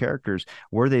all these characters,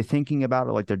 were they thinking about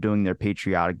it like they're doing their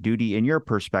patriotic duty in your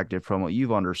perspective from what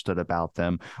you've understood about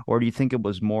them? Or do you think it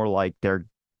was more like they're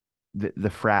the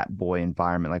frat boy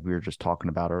environment like we were just talking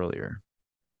about earlier?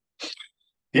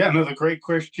 Yeah, another great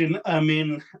question. I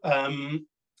mean,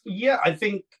 yeah, I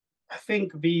think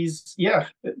these, yeah,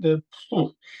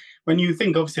 when you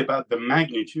think obviously about the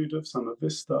magnitude of some of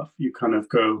this stuff, you kind of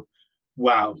go,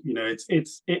 wow,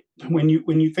 it when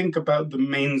you think about the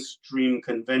mainstream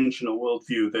conventional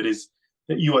worldview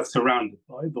that you are surrounded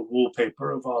by, the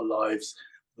wallpaper of our lives,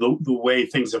 the way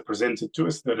things are presented to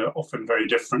us that are often very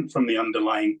different from the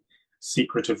underlying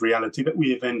secretive reality that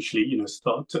we eventually,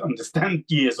 start to understand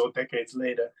years or decades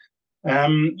later.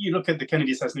 You look at the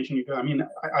Kennedy assassination, you go, I mean,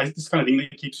 this kind of thing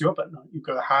that keeps you up at night. You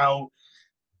go, how,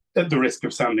 at the risk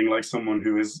of sounding like someone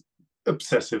who is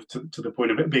obsessive to the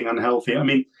point of it being unhealthy, I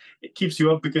mean, it keeps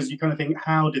you up because you kind of think,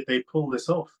 how did they pull this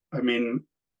off? I mean,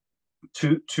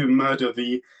 to murder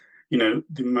the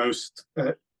most,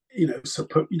 at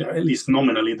least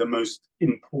nominally, the most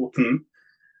important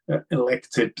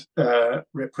elected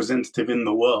representative in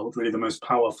the world, really the most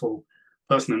powerful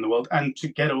person in the world, and to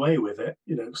get away with it,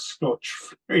 scotch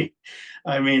free.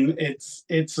 I mean, it's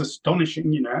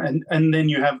astonishing, and then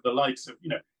you have the likes of,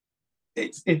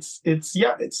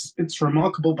 it's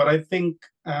remarkable. But I think,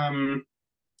 I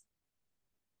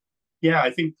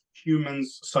think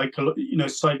humans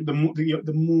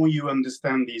the more you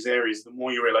understand these areas, the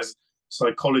more you realize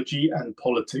psychology and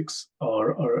politics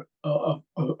are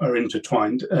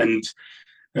intertwined, and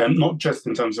not just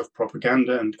in terms of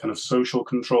propaganda and kind of social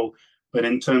control, but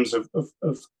in terms of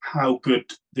how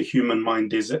good the human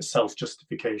mind is at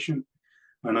self-justification.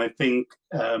 And I think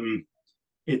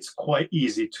it's quite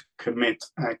easy to commit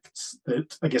acts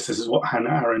that, I guess this is what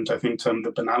Hannah Arendt, I think, termed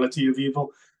the banality of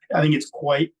evil. I think it's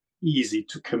quite easy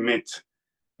to commit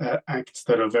acts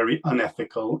that are very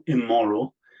unethical,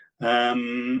 immoral,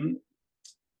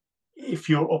 if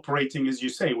you're operating, as you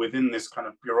say, within this kind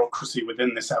of bureaucracy,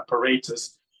 within this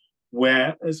apparatus,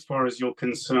 where, as far as you're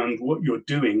concerned, what you're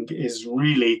doing is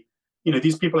really,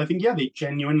 these people, I think, yeah, they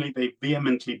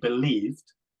vehemently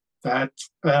believed that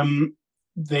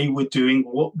they were doing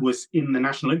what was in the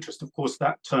national interest. Of course,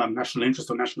 that term, national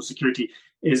interest or national security,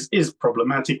 is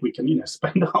problematic. We can,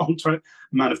 spend a whole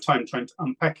amount of time trying to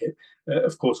unpack it.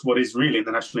 Of course, what is really in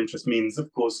the national interest means,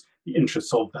 of course, the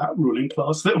interests of that ruling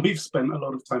class that we've spent a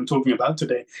lot of time talking about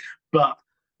today. But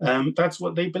that's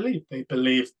what they believed. They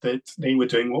believed that they were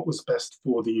doing what was best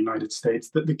for the United States,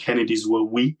 that the Kennedys were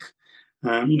weak.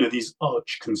 These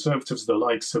arch conservatives, the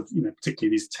likes of,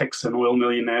 particularly these Texan oil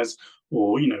millionaires,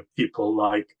 or, people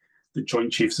like the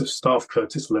Joint Chiefs of Staff,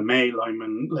 Curtis LeMay,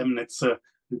 Lyman Lemnitzer,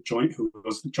 who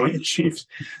was the Joint Chiefs,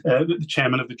 the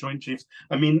chairman of the Joint Chiefs.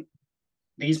 I mean,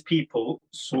 these people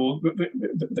saw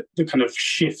the kind of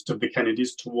shift of the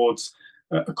Kennedys towards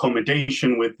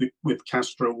accommodation with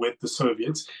Castro, with the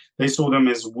Soviets. They saw them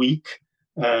as weak,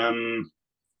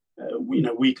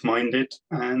 weak-minded,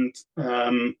 and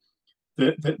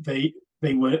that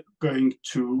they were going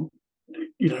to,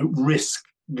 risk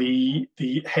the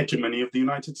hegemony of the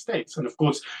United States. And of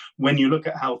course, when you look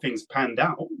at how things panned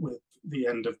out with the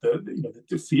end of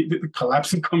the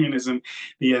collapse of communism,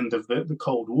 the end of the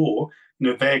Cold War,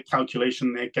 their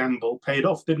calculation, their gamble paid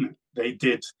off, didn't it? They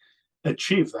did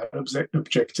achieve that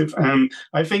objective.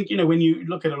 I think, when you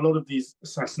look at a lot of these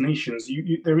assassinations,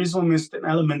 there is almost an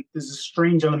element, there's a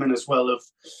strange element as well of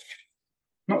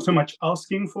not so much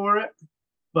asking for it,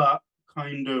 but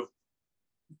kind of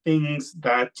things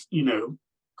that,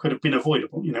 could have been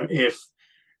avoidable. If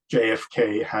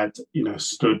JFK had,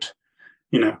 stood,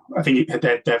 I think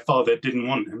their father didn't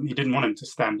want him. He didn't want him to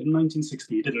stand in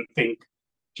 1960. He didn't think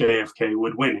JFK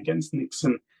would win against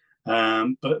Nixon.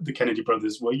 But the Kennedy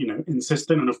brothers were,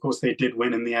 insistent, and of course they did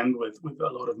win in the end with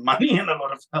a lot of money and a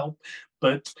lot of help.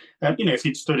 But if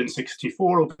he'd stood in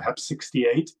 '64 or perhaps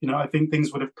 '68, I think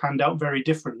things would have panned out very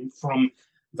differently from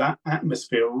that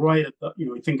atmosphere. Right at the,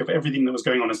 we think of everything that was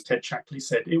going on, as Ted Shackley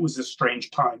said, it was a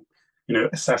strange time.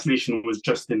 assassination was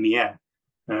just in the air.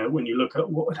 When you look at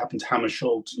what had happened to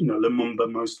Hammarskjöld,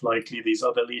 Lumumba, most likely these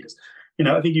other leaders,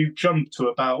 I think you jump to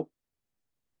about,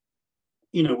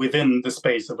 within the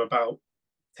space of about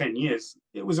 10 years,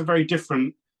 it was a very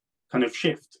different kind of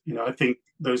shift. I think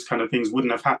those kind of things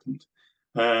wouldn't have happened.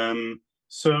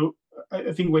 So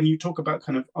I think when you talk about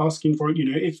kind of asking for it,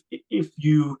 if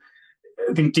you,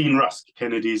 I think Dean Rusk,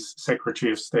 Kennedy's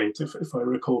Secretary of State, if I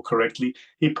recall correctly,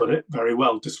 he put it very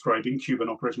well, describing Cuban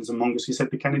operations in Mongoose. He said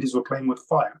the Kennedys were playing with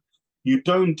fire. You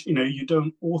don't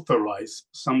authorize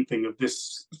something of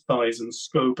this size and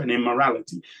scope and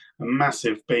immorality, a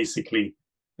massive, basically,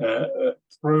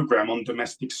 program on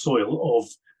domestic soil of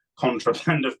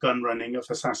contraband, of gun running, of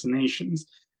assassinations,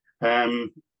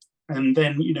 and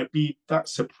then be that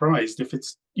surprised if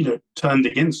it's turned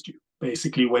against you.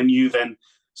 Basically, when you then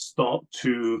start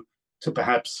to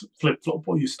perhaps flip flop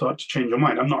or you start to change your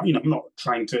mind. I'm not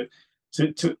trying to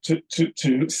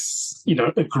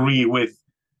agree with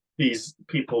these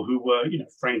people who were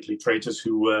frankly traitors,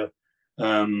 who were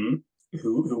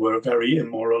who were very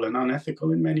immoral and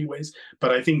unethical in many ways.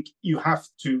 But I think you have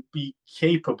to be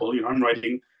capable. I'm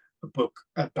writing a book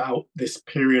about this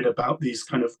period, about these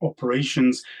kind of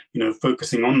operations,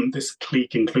 focusing on this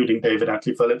clique, including David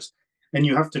Atlee Phillips. And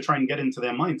you have to try and get into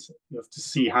their mindset. You have to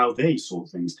see how they saw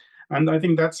things. And I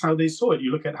think that's how they saw it.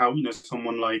 You look at how,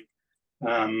 someone like,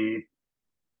 sorry,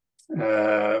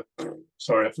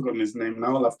 I've forgotten his name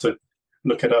now. I'll have to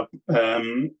look it up.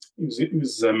 It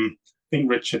was I think,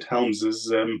 Richard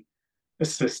Helms's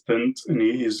assistant, and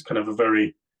he is kind of a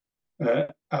very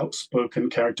outspoken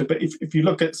character. But if you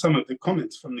look at some of the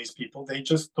comments from these people, they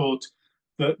just thought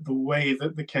that the way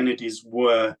that the Kennedys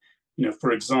were,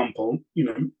 for example,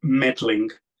 meddling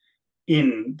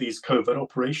in these covert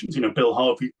operations, Bill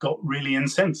Harvey got really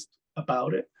incensed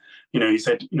about it. He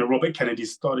said, Robert Kennedy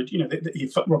started,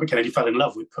 Robert Kennedy fell in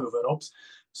love with covert ops,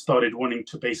 started wanting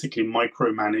to basically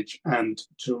micromanage and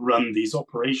to run these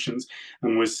operations,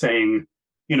 and was saying,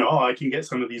 I can get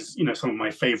some of these, some of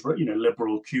my favorite,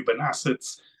 liberal Cuban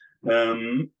assets,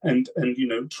 and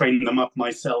train them up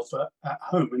myself at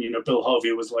home. And Bill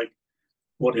Harvey was like,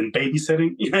 what, in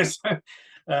babysitting? Yes.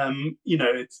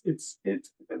 It's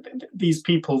these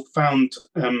people found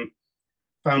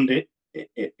it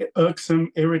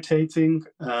irksome, irritating.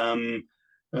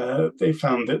 They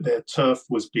found that their turf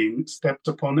was being stepped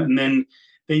upon, and then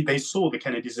they saw the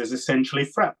Kennedys as essentially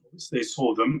frat boys. They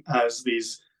saw them as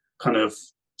these kind of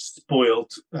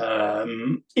spoiled,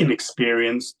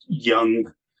 inexperienced,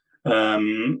 young,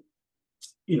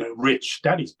 rich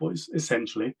daddy's boys,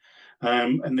 essentially,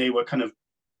 and they were kind of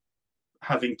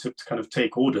having to kind of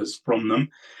take orders from them.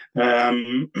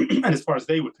 And as far as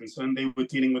they were concerned, they were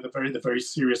dealing with the very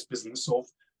serious business of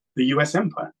the US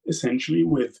empire, essentially,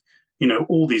 with,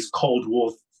 all these Cold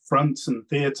War fronts and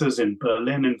theaters in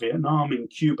Berlin, in Vietnam, in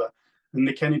Cuba. And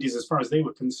the Kennedys, as far as they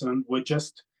were concerned, were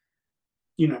just,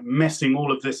 messing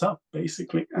all of this up,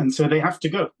 basically. And so they have to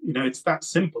go. It's that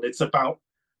simple. It's about,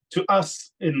 to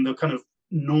us in the kind of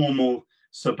normal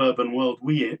suburban world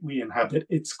we inhabit,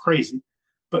 it's crazy.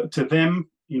 But to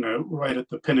them, right at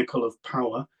the pinnacle of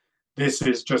power, this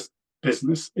is just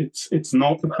business. It's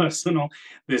not personal.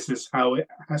 This is how it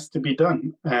has to be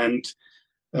done. And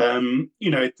I'm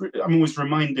always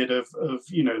reminded of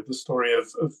the story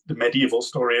of the medieval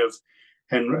story of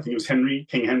Henry. I think it was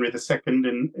King Henry II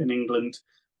in England,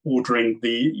 ordering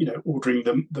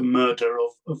the murder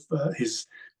of his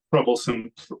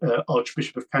troublesome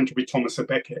Archbishop of Canterbury, Thomas à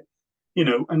Becket.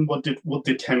 And what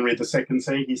did Henry II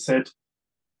say? He said,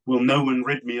 will no one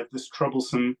rid me of this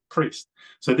troublesome priest?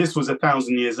 So this was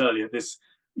 1,000 years earlier, this,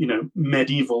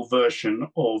 medieval version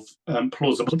of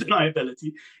plausible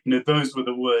deniability. Those were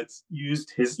the words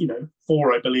used. His,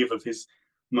 four, I believe, of his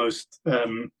most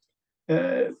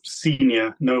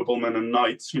senior noblemen and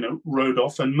knights, rode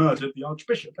off and murdered the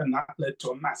archbishop. And that led to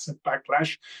a massive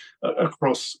backlash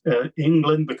across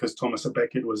England, because Thomas à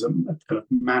Becket was a kind of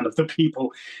man of the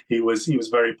people. He was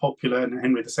very popular, and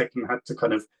Henry II had to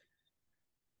kind of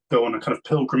go on a kind of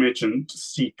pilgrimage and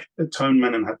seek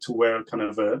atonement, and had to wear kind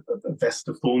of a vest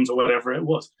of thorns or whatever it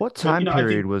was. What time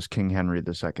period was King Henry II?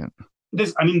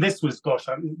 This was, gosh,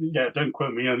 don't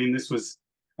quote me. This was,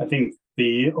 I think,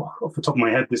 off the top of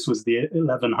my head, this was the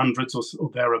 1100s or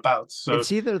thereabouts. So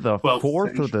it's either the 4th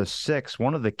or the 6th.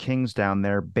 One of the kings down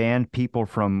there banned people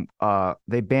from,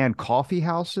 they banned coffee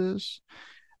houses,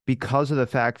 because of the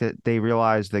fact that they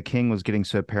realized the king was getting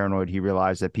so paranoid. He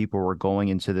realized that people were going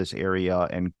into this area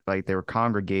and like they were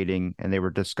congregating and they were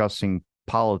discussing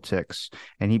politics.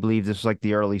 And he believed this was like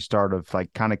the early start of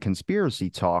like kind of conspiracy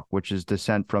talk, which is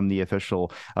dissent from the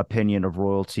official opinion of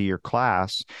royalty or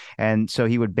class. And so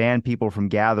he would ban people from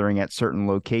gathering at certain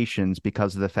locations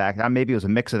because of the fact that maybe it was a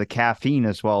mix of the caffeine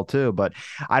as well, too. But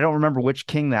I don't remember which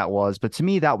king that was. But to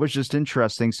me, that was just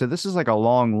interesting. So this is like a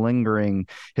long, lingering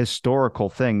historical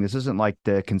thing. This isn't like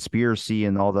the conspiracy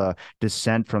and all the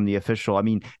dissent from the official. I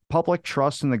mean, public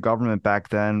trust in the government back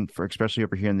then, for especially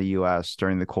over here in the US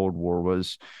during the Cold War,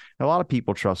 was a lot of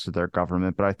people trusted their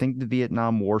government, but I think the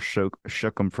Vietnam War shook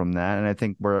them from that. And I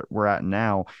think where we're at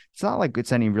now, it's not like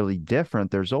it's any really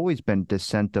different. There's always been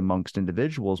dissent amongst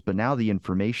individuals, but now the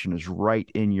information is right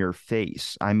in your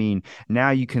face. I mean,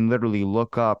 now you can literally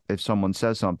look up if someone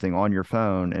says something on your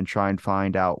phone and try and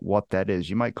find out what that is.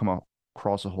 You might come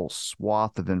across a whole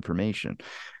swath of information.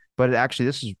 But actually,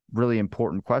 this is a really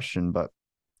important question. But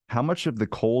how much of the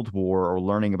Cold War or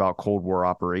learning about Cold War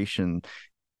operation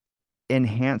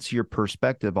enhance your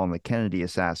perspective on the Kennedy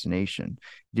assassination?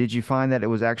 Did you find that it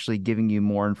was actually giving you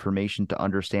more information to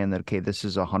understand that, okay, this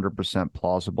is 100%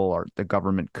 plausible or the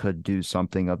government could do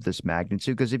something of this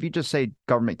magnitude? Because if you just say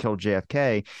government killed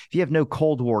JFK, if you have no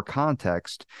Cold War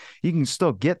context, you can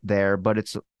still get there, but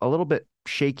it's a little bit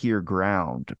shakier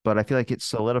ground. But I feel like it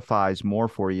solidifies more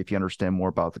for you if you understand more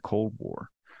about the Cold War.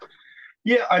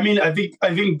 Yeah, I mean, I think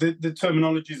the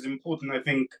terminology is important. I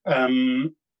think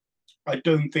I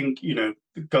don't think, the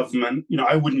government,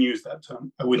 I wouldn't use that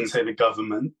term. I wouldn't say the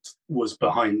government was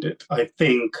behind it. I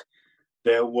think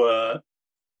there were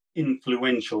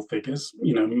influential figures,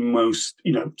 most,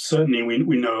 certainly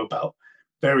we know about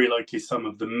very likely some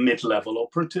of the mid-level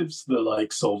operatives, the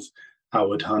likes of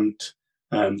Howard Hunt,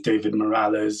 David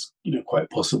Morales,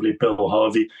 quite possibly Bill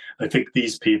Harvey. I think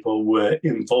these people were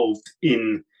involved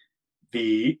in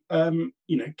the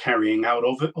carrying out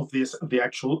of the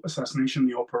actual assassination,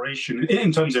 the operation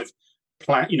in terms of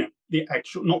plan. The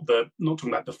actual, not talking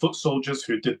about the foot soldiers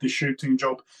who did the shooting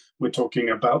job. We're talking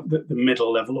about the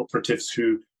middle level operatives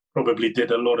who probably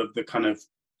did a lot of the kind of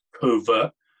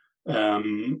covert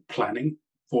planning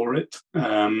for it.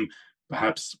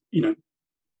 Perhaps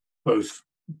both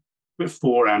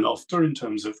before and after in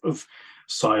terms of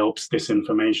psyops,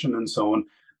 disinformation, and so on.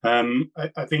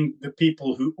 I think the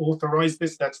people who authorized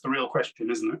this, that's the real question,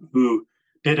 isn't it? Who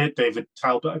did it? David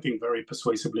Talbot, I think, very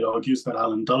persuasively argues that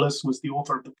Alan Dulles was the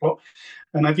author of the plot.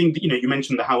 And I think, you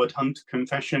mentioned the Howard Hunt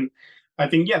confession. I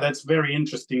think, yeah, that's very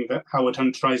interesting that Howard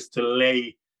Hunt tries to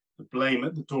lay the blame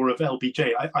at the door of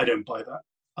LBJ. I don't buy that.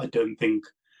 I don't think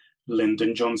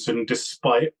Lyndon Johnson,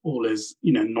 despite all his,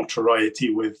 notoriety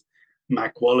with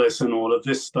Mac Wallace and all of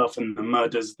this stuff and the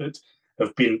murders that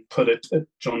have been put at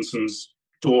Johnson's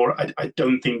door, I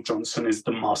don't think Johnson is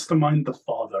the mastermind, the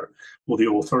father, or the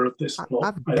author of this plot.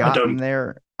 I've I gotten don't.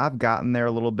 there. I've gotten there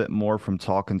a little bit more from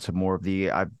talking to more of the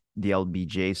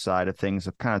LBJ side of things.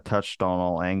 I've kind of touched on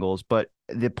all angles, but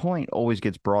the point always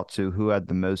gets brought to who had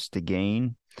the most to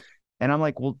gain. And I'm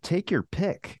like, well, take your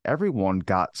pick. Everyone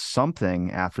got something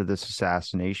after this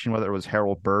assassination, whether it was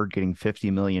Harold Byrd getting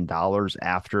 $50 million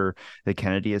after the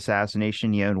Kennedy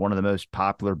assassination. He owned one of the most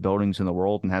popular buildings in the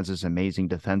world and has this amazing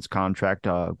defense contract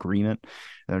agreement.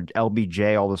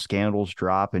 LBJ, all the scandals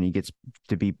drop and he gets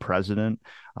to be president.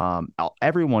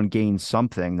 Everyone gains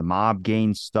something. The mob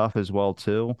gains stuff as well,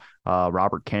 too.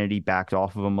 Robert Kennedy backed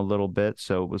off of him a little bit.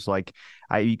 So it was like,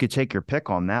 you could take your pick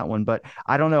on that one, but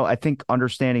I don't know. I think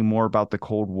understanding more about the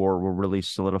Cold War will really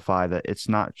solidify that it's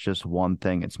not just one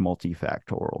thing, it's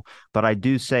multifactorial. But I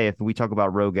do say, if we talk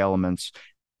about rogue elements,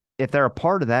 if they're a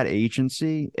part of that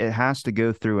agency, it has to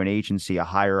go through an agency, a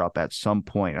higher up at some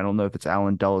point. I don't know if it's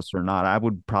Alan Dulles or not. I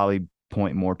would probably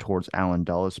point more towards Alan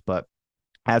Dulles, but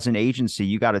as an agency,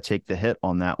 you got to take the hit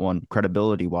on that one,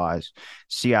 credibility wise.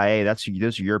 CIA, those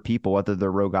are your people, whether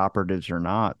they're rogue operatives or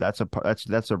not. That's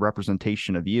a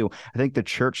representation of you. I think the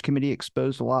church committee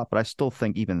exposed a lot, but I still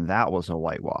think even that was a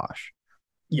whitewash.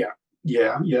 Yeah,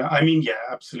 yeah. I mean, yeah,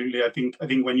 absolutely. I think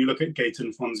when you look at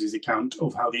Gaten Fonzie's account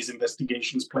of how these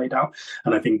investigations played out,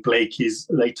 and I think Blakey's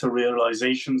later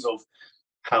realizations of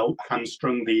how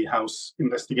hamstrung the House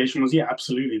investigation was, yeah,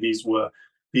 absolutely.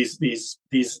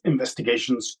 These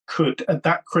investigations could, at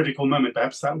that critical moment,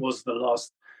 perhaps that was the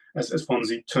last, as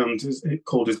Fonzie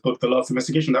called his book, the last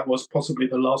investigation. That was possibly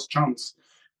the last chance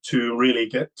to really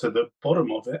get to the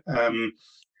bottom of it.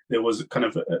 There was kind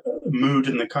of a mood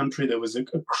in the country. There was a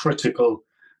critical,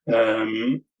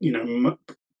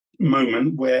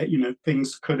 moment where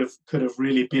things could have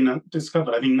really been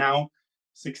discovered. I think now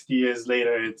 60 years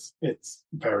later, it's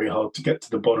very hard to get to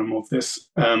the bottom of this.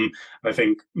 I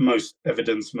think most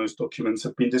evidence, most documents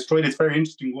have been destroyed. It's very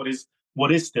interesting what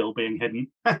is still being hidden.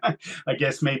 I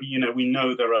guess maybe, we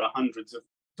know there are hundreds of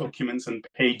documents and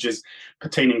pages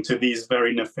pertaining to these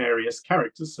very nefarious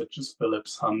characters, such as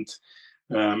Phillips, Hunt,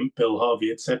 Bill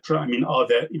Harvey, etc. I mean, are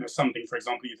there, something, for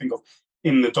example, you think of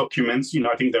in the documents,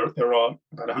 I think there are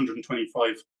about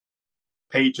 125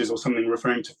 pages or something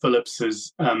referring to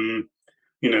Phillips's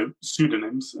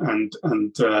pseudonyms and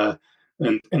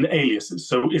aliases.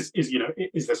 So is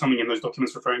there something in those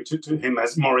documents referring to him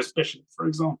as Morris Bishop, for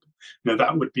example?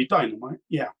 That would be dynamite.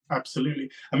 Yeah, absolutely.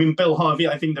 I mean, Bill Harvey,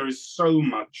 I think there is so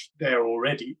much there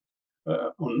already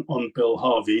on Bill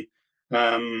Harvey.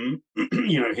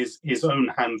 His own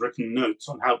handwritten notes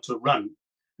on how to run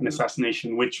an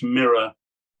assassination, which mirror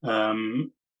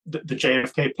the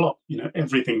JFK plot.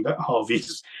 Everything that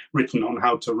Harvey's written on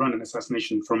how to run an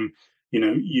assassination, from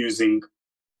using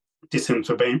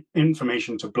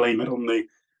disinformation to blame it on the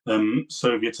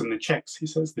Soviets and the Czechs. He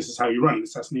says this is how you run an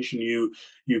assassination. You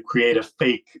create a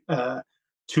fake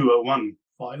 201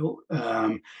 file.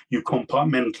 You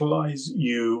compartmentalize.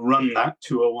 You run that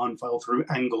 201 file through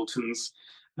Angleton's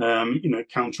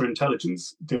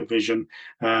counterintelligence division.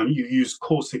 You use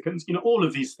Corsicans. All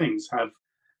of these things have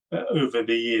over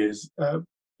the years,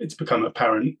 it's become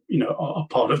apparent, are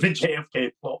part of the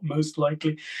JFK plot, most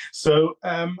likely. So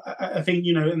I think,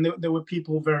 and there were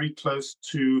people very close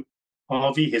to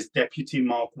Harvey, his deputy,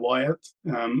 Mark Wyatt,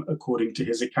 according to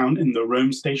his account, in the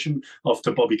Rome station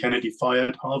after Bobby Kennedy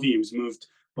fired Harvey. He was moved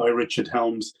by Richard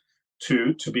Helms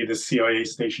to be the CIA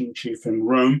station chief in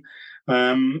Rome.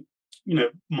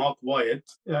 Mark Wyatt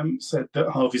said that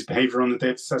Harvey's behavior on the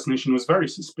day of assassination was very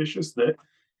suspicious, that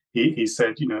he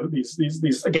said,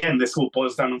 these again, this all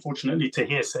boils down, unfortunately, to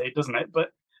hearsay, doesn't it?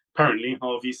 But apparently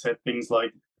Harvey said things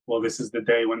like, well, this is the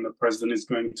day when the president is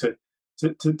going to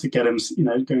get him,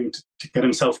 going to get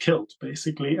himself killed,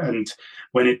 basically. And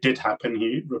when it did happen,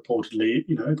 he reportedly,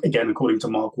 again, according to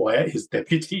Mark Wyatt, his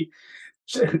deputy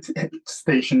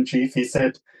station chief, he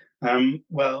said,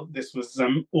 well, this was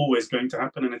always going to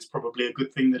happen, and it's probably a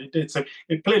good thing that it did. So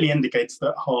it clearly indicates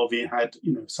that Harvey had,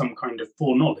 some kind of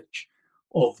foreknowledge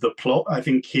of the plot. I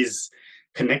think his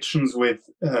connections with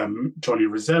Johnny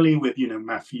Roselli, with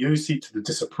mafiosi, to the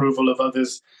disapproval of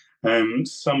others,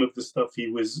 some of the stuff he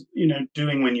was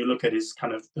doing, when you look at his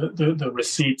kind of the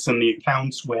receipts and the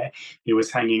accounts where he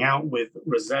was hanging out with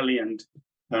Roselli and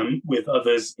with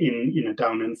others in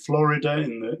down in Florida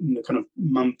in the kind of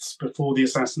months before the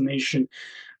assassination,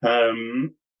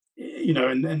 and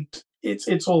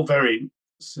it's all very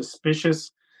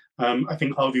suspicious. I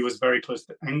think Harvey was very close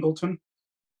to Angleton.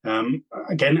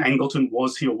 Again, Angleton,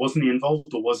 was he or wasn't he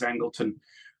involved, or was Angleton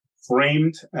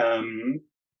framed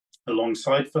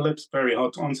alongside Phillips? Very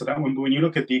hard to answer that one. But when you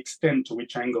look at the extent to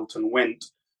which Angleton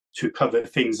went to cover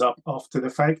things up after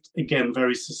the fact, again,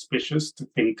 very suspicious to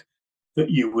think that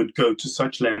you would go to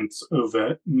such lengths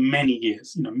over many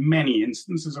years. Many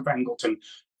instances of Angleton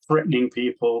threatening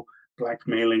people,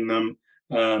 blackmailing them,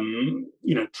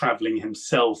 traveling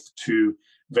himself to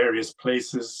various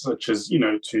places, such as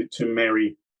to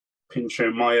Mary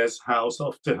Pinchot Meyer's house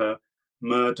after her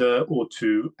murder, or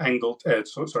to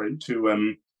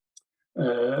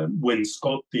Win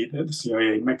Scott, the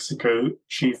CIA Mexico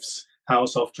chief's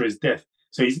house after his death.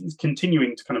 So he's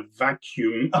continuing to kind of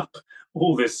vacuum up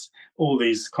all these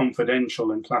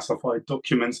confidential and classified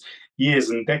documents, years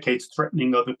and decades,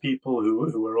 threatening other people who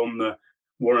were on the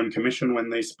Warren Commission when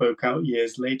they spoke out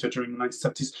years later during the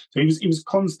 1970s. So he was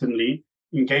constantly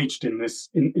engaged in this,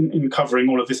 in covering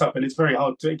all of this up. And it's very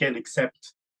hard to, again,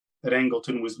 accept that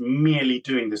Angleton was merely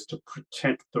doing this to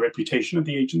protect the reputation of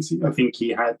the agency. I think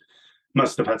he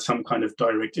must have had some kind of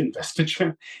direct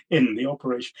investiture in the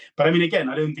operation. But I mean, again,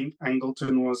 I don't think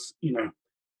Angleton was,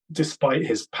 despite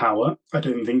his power, I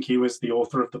don't think he was the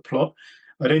author of the plot.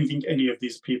 I don't think any of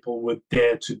these people would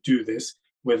dare to do this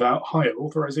without higher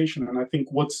authorization. And I think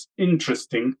what's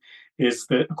interesting is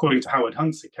that, according to Howard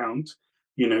Hunt's account,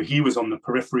 he was on the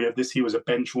periphery of this. He was a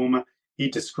bench warmer. He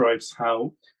describes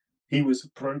how he was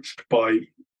approached by,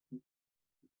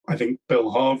 I think,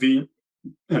 Bill Harvey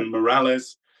and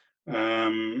Morales,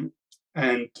 and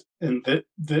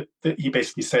that he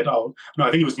basically said, "Oh no,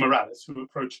 I think it was Morales who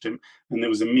approached him, and there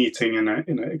was a meeting in a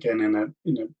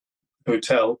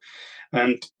hotel,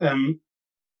 and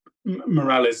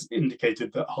Morales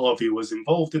indicated that Harvey was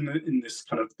involved in this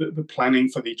kind of the planning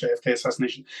for the JFK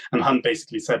assassination, and Hunt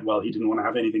basically said, well, he didn't want to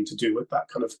have anything to do with that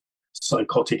kind of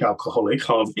psychotic alcoholic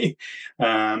Harvey,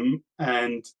 and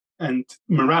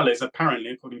Morales, apparently,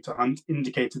 according to Hunt,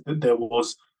 indicated that there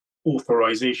was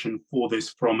authorization for this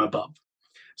from above.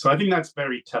 So I think that's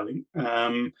very telling.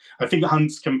 I think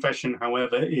Hunt's confession,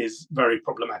 however, is very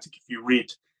problematic. If you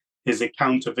read his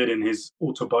account of it in his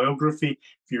autobiography,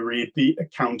 if you read the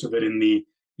account of it in the,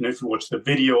 if you watch the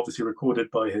video, obviously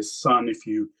recorded by his son, if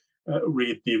you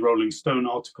read the Rolling Stone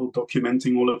article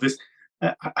documenting all of this,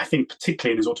 I think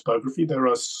particularly in his autobiography, there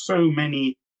are so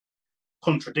many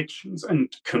contradictions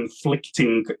and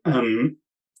conflicting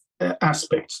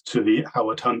aspects to the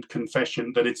Howard Hunt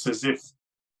confession that it's as if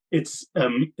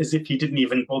he didn't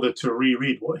even bother to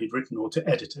reread what he'd written or to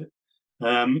edit it.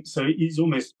 So he's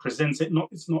almost presents it not.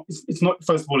 It's not.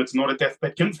 First of all, it's not a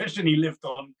deathbed confession. He lived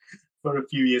on for a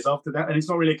few years after that, and it's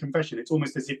not really a confession. It's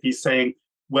almost as if he's saying,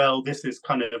 "Well, this is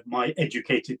kind of my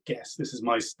educated guess. This is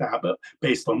my stab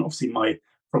based on obviously my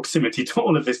proximity to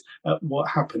all of this. What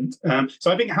happened?"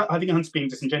 So I think Hunt's being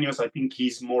disingenuous. I think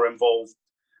he's more involved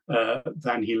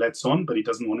than he lets on, but he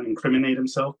doesn't want to incriminate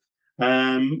himself.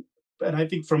 But I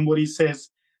think from what he says,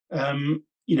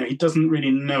 he doesn't really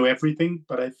know everything,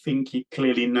 but I think he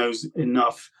clearly knows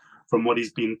enough from what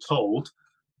he's been told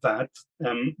that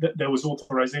there was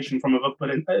authorization from above. But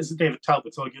as David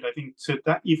Talbot's argued, I think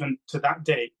even to that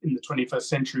day in the 21st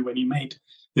century when he made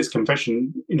this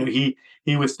confession, he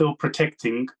was still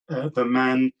protecting the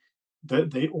man that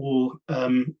they all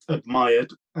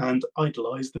admired and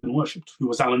idolized and worshipped, who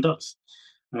was Alan Dulles.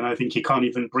 And I think he can't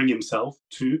even bring himself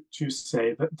to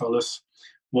say that Dulles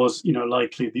was,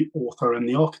 likely the author and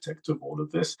the architect of all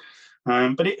of this.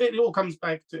 But it all comes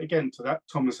back to, again, to that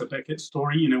Thomas à Becket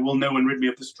story. Will no one rid me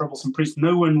of this troublesome priest?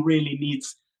 No one really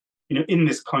needs, in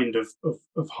this kind of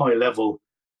high level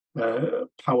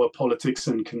power politics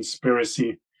and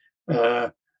conspiracy.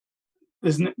 No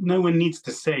one needs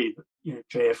to say that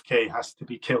JFK has to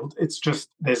be killed. It's just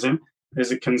there's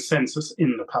a consensus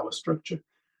in the power structure.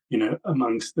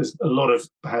 There's a lot of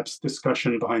perhaps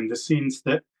discussion behind the scenes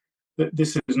that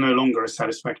this is no longer a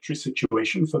satisfactory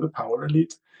situation for the power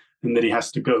elite and that he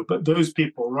has to go. But those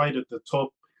people right at the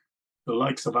top, the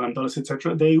likes of Alan Dulles,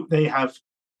 etc., they have,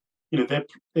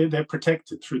 they're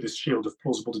protected through this shield of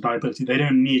plausible deniability. They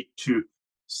don't need to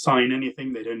sign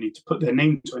anything. They don't need to put their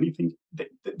name to anything.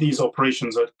 These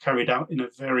operations are carried out in a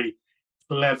very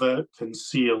clever,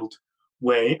 concealed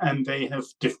way, and they have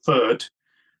deferred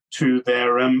to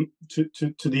their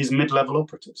to these mid-level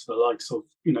operatives, the likes of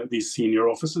these senior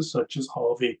officers such as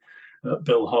Harvey,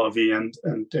 Bill Harvey, and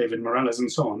David Morales, and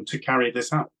so on, to carry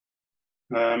this out.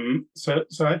 So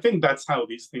I think that's how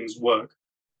these things work,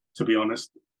 to be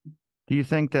honest. Do you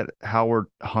think that Howard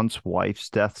Hunt's wife's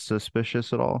death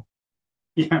suspicious at all?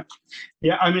 Yeah.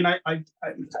 I mean, I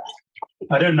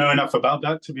don't know enough about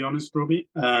that, to be honest, Robbie.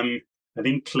 I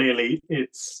think clearly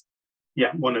it's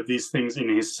one of these things.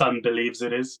 His son believes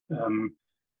it is.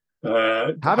 How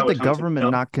did the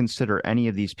government not consider any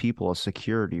of these people a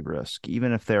security risk,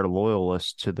 even if they're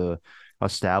loyalists to the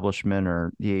establishment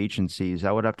or the agencies?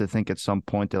 I would have to think at some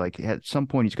point that, at some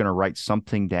point he's going to write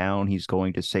something down. He's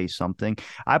going to say something.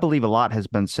 I believe a lot has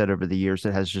been said over the years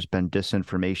that has just been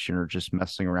disinformation or just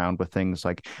messing around with things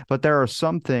but there are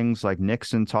some things like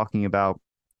Nixon talking about,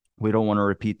 we don't want to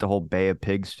repeat the whole Bay of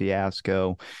Pigs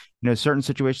fiasco. Certain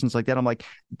situations like that. I'm like,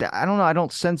 I don't know. I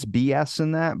don't sense BS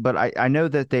in that, but I know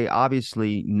that they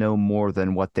obviously know more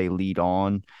than what they lead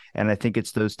on. And I think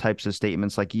it's those types of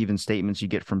statements, like even statements you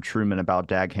get from Truman about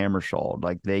Dag Hammarskjöld,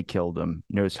 like they killed him.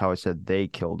 Notice how I said they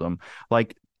killed him.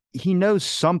 Like he knows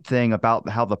something about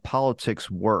how the politics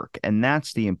work. And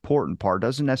that's the important part.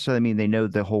 Doesn't necessarily mean they know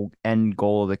the whole end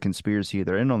goal of the conspiracy.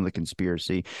 They're in on the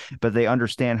conspiracy, but they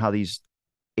understand how these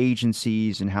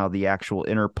agencies and how the actual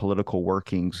inner political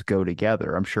workings go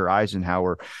together. I'm sure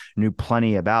Eisenhower knew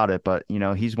plenty about it, but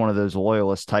he's one of those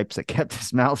loyalist types that kept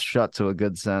his mouth shut to a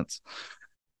good sense.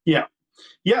 Yeah.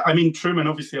 I mean, Truman,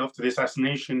 obviously, after the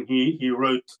assassination, he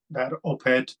wrote that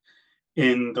op-ed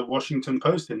in the Washington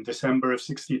Post in December of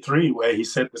 '63, where he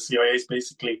said the CIA is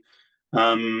basically,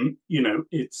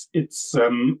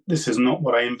 this is not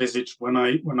what I envisaged when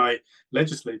I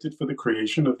legislated for the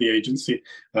creation of the agency.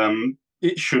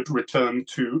 It should return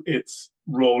to its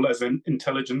role as an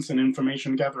intelligence and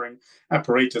information gathering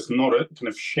apparatus, not a kind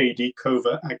of shady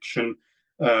covert action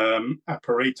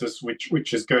apparatus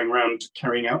which is going around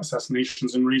carrying out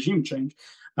assassinations and regime change.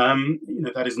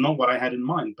 That is not what I had in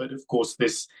mind. But of course,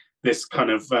 this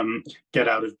kind of get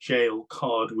out of jail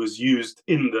card was used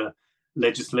in the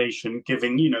legislation,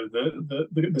 giving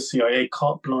the CIA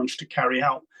carte blanche to carry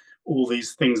out all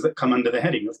these things that come under the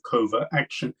heading of covert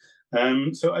action.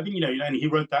 So I think, and he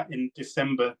wrote that in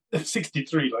December of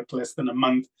 '63, like less than a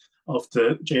month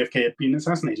after JFK had been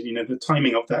assassinated. The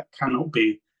timing of that cannot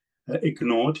be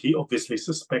ignored. He obviously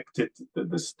suspected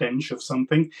the stench of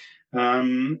something.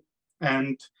 And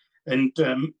And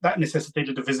that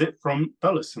necessitated a visit from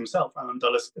Dulles himself. Alan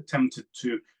Dulles attempted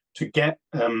to get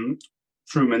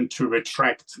Truman to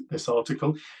retract this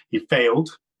article. He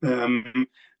failed, and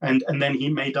then he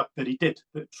made up that he did,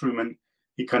 that Truman,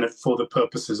 he kind of, for the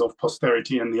purposes of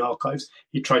posterity and the archives,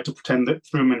 he tried to pretend that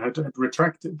Truman had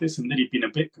retracted this and that he'd been a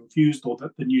bit confused, or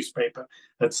that the newspaper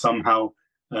had somehow,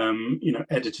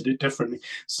 edited it differently.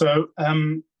 So,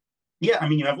 yeah, I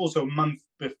mean, you have also a month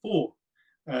before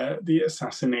the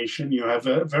assassination, you have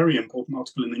a very important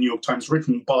article in the New York Times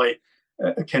written by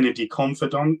a Kennedy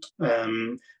confidant.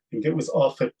 I think it was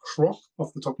Arthur Kroc,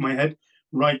 off the top of my head,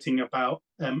 writing about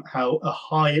how a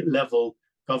high-level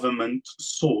government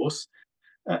source,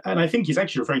 and I think he's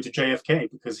actually referring to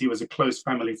JFK because he was a close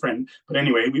family friend. But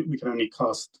anyway, we can only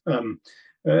cast, can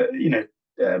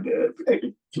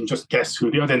just guess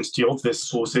who the identity of this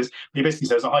source is. He basically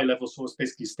says a high-level source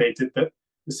basically stated that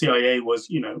the CIA was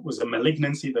a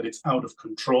malignancy, that it's out of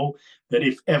control, that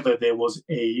if ever there was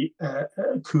a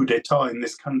coup d'etat in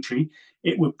this country,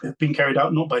 it would have been carried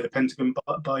out not by the Pentagon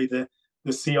but by the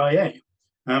CIA.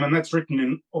 And that's written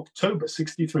in October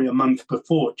 '63, a month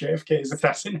before JFK is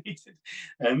assassinated,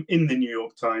 in the New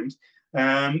York Times.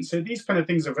 So these kind of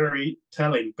things are very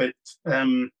telling. But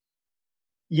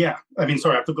yeah, I mean,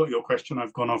 sorry, I forgot your question.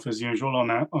 I've gone off as usual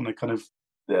on a kind of.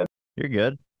 You're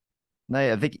good.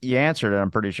 No, I think you answered it,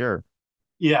 I'm pretty sure.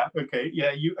 Yeah. Okay.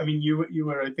 Yeah. You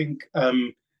were. I think.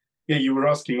 Yeah. You were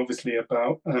asking obviously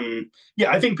about. Yeah.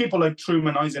 I think people like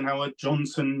Truman, Eisenhower,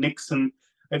 Johnson, Nixon.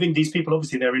 I think these people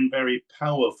obviously they're in very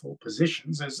powerful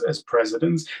positions as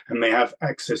presidents, and they have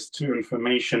access to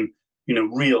information.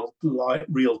 Real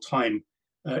time.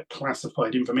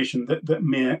 Classified information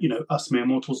that us mere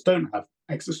mortals don't have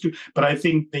access to. But I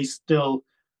think they still,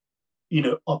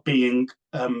 are being.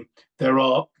 There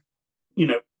are,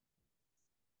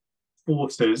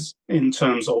 forces in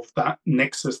terms of that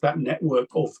nexus, that network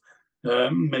of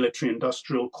military,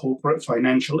 industrial, corporate,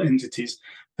 financial entities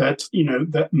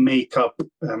that make up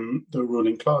the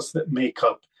ruling class, that make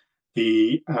up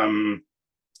the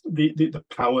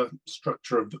power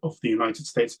structure of the United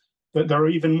States. That there are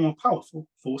even more powerful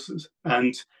forces,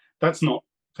 and that's not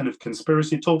kind of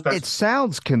conspiracy talk. It That's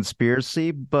sounds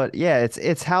conspiracy, but yeah,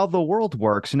 it's how the world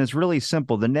works, and it's really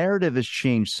simple. The narrative has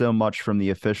changed so much from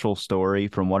the official story,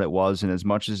 from what it was, and as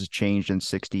much as it's changed in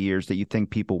 60 years, that you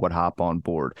think people would hop on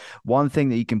board. One thing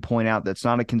that you can point out that's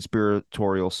not a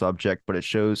conspiratorial subject, but it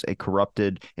shows a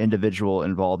corrupted individual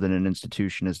involved in an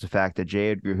institution, is the fact that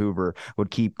J. Edgar Hoover would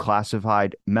keep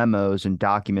classified memos and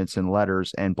documents and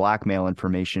letters and blackmail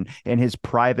information in his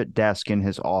private desk in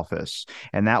his office,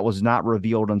 and that was not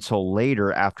revealed until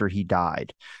later after he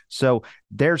died. So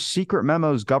there's secret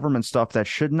memos, government stuff that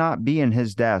should not be in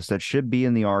his desk, that should be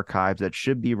in the archives, that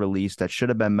should be released, that should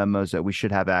have been memos that we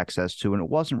should have access to, and it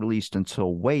wasn't released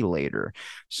until way later.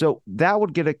 So that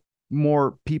would get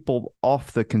more people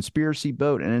off the conspiracy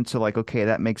boat and into like, okay,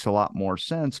 that makes a lot more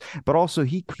sense. But also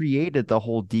he created the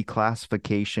whole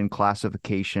declassification,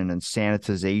 classification, and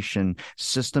sanitization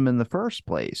system in the first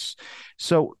place.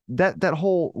 So that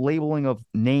whole labeling of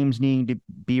names needing to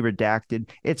be redacted,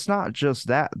 it's not just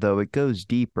that though, it goes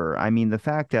deeper. I mean, the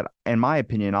fact that, in my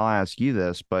opinion, I'll ask you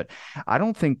this, but I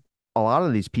don't think a lot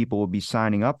of these people would be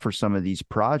signing up for some of these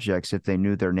projects if they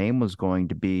knew their name was going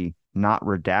to be not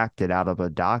redacted out of a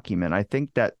document. I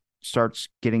think that starts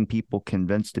getting people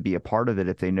convinced to be a part of it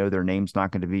if they know their name's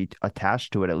not going to be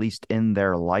attached to it, at least in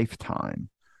their lifetime.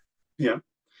 Yeah.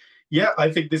 Yeah, I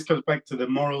think this goes back to the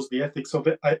morals, the ethics of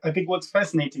it. I think what's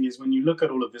fascinating is when you look at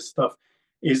all of this stuff,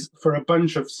 is for a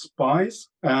bunch of spies,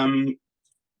 they're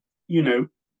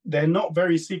not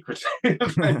very secretive.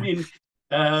 I mean,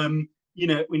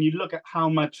 when you look at how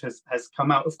much has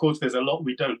come out, of course, there's a lot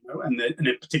we don't know, and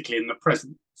particularly in the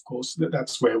present, of course,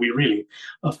 that's where we really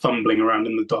are fumbling around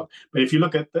in the dark. But if you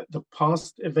look at the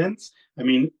past events, I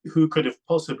mean, who could have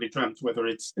possibly dreamt, whether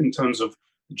it's in terms of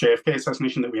the JFK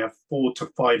assassination, that we have 4 to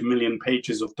 5 million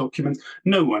pages of documents?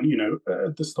 No one,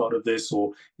 at the start of this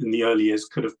or in the early years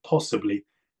could have possibly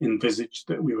envisaged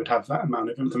that we would have that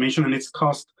amount of information, and it's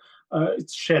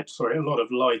shed a lot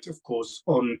of light, of course,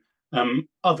 on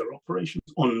other operations,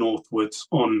 on Northwoods,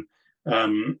 on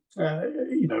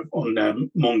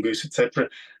Mongoose, etc.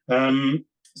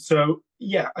 So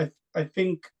yeah, I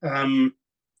think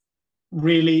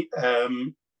really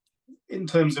in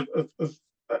terms of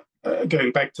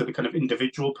going back to the kind of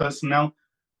individual personnel,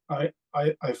 I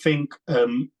think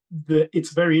that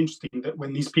it's very interesting that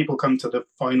when these people come to the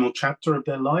final chapter of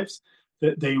their lives,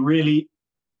 that they really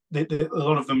a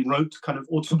lot of them wrote kind of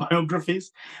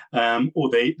autobiographies, or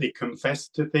they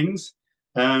confessed to things.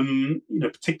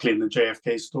 Particularly in the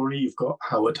JFK story, you've got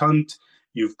Howard Hunt,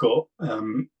 You've got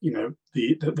the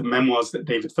memoirs that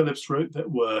David Phillips wrote that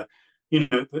were,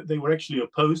 they were actually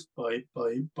opposed by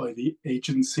the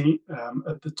agency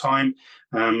at the time.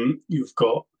 You've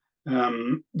got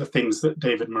the things that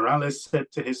David Morales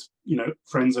said to his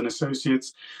friends and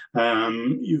associates.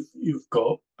 You've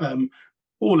got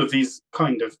all of these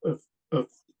kind of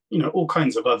all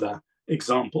kinds of other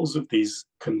examples of these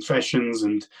confessions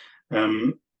and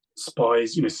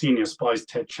spies, senior spies,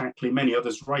 Ted Shackley, many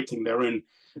others writing their own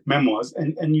memoirs,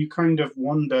 and you kind of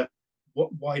wonder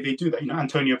why they do that.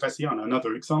 Antonio Veciano,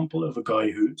 another example of a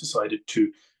guy who decided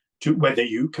to whether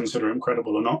you consider him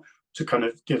credible or not, to kind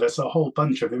of give us a whole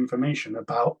bunch of information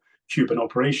about Cuban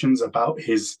operations, about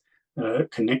his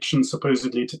connection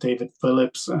supposedly to David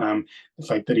Phillips, the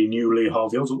fact that he knew Lee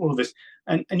Harvey, all of this,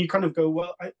 and you kind of go,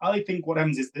 well, I think what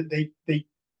happens is that they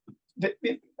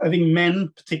I think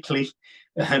men, particularly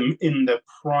in the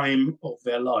prime of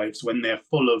their lives, when they're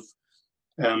full of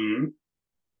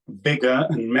vigor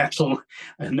and mettle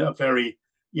and are very,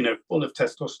 full of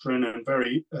testosterone and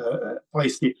very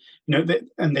feisty,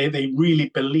 they really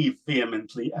believe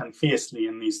vehemently and fiercely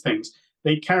in these things.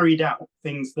 They carried out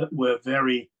things that were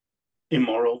very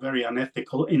immoral, very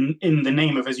unethical in the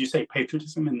name of, as you say,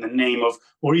 patriotism, in the name of,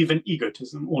 or even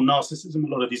egotism or narcissism. A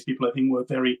lot of these people, I think, were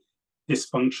very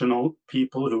dysfunctional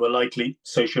people who were likely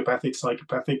sociopathic,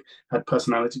 psychopathic, had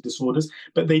personality disorders.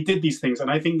 But they did these things. And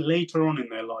I think later on in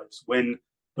their lives, when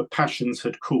the passions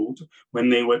had cooled, when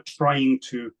they were trying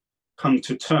to come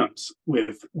to terms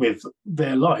with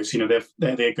their lives,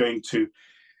 they're going to,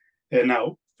 they're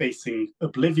now facing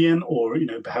oblivion, or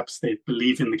perhaps they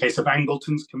believe, in the case of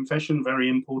Angleton's confession, very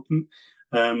important.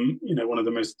 One of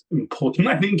the most important,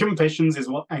 I think, confessions is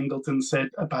what Angleton said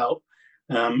about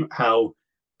how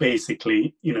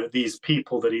basically, these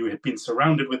people that he had been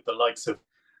surrounded with, the likes of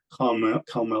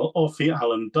Carmel Offie,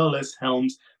 Alan Dulles,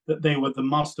 Helms, that they were the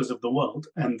masters of the world,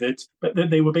 and that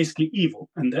they were basically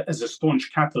evil, and that as a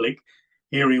staunch Catholic,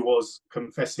 here he was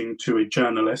confessing to a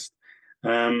journalist,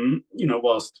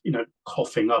 whilst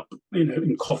coughing up,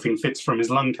 in coughing fits from his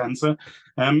lung cancer,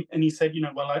 and he said,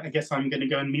 well, I guess I'm going to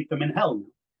go and meet them in hell now.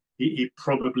 He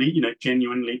probably,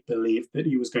 genuinely believed that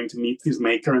he was going to meet his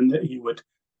maker, and that he would,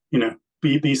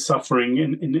 be suffering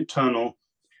in eternal,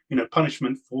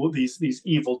 punishment for these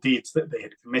evil deeds that they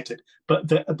had committed.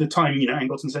 But at the time,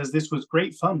 Angleton says this was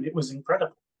great fun. It was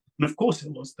incredible. And of course,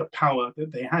 it was the power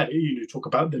that they had. You talk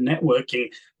about the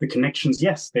networking, the connections.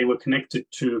 Yes, they were connected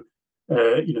to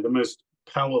the most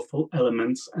powerful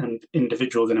elements and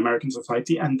individuals in American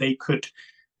society, and they could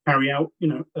carry out,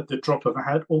 at the drop of a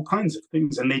hat, all kinds of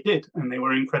things, and they did, and they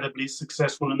were incredibly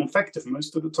successful and effective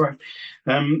most of the time.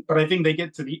 But I think they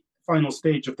get to the final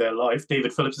stage of their life.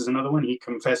 David Phillips is another one. He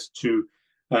confessed to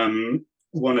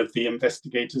one of the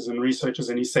investigators and researchers,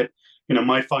 and he said,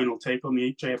 my final take on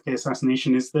the JFK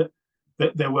assassination is that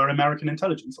there were American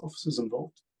intelligence officers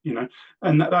involved.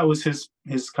 And that was his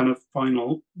kind of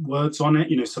final words on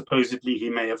it. Supposedly he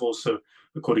may have also,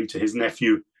 according to his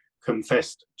nephew,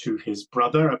 confessed to his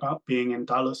brother about being in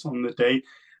Dallas on the day.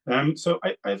 So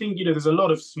I think, there's a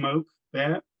lot of smoke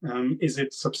there. Is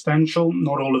it substantial?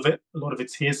 Not all of it. A lot of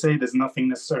it's hearsay. There's nothing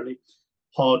necessarily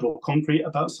hard or concrete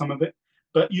about some of it.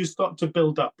 But you start to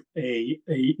build up a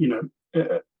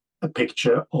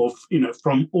picture of,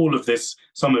 from all of this.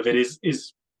 Some of it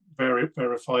is very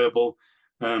verifiable,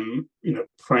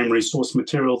 primary source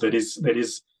material that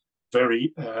is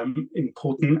very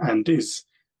important and is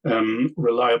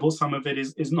reliable. Some of it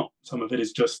is not. Some of it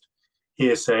is just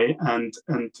hearsay and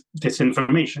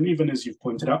disinformation, even as you've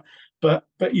pointed out. But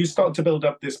you start to build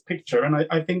up this picture, and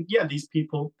I think, these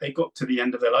people, they got to the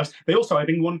end of their lives. They also, I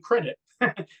think, want credit.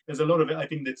 There's a lot of it, I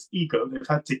think, that's ego. They've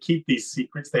had to keep these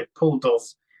secrets. They've pulled off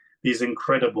these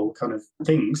incredible kind of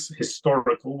things,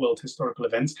 world historical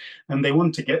events, and they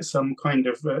want to get some kind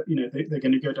of, they're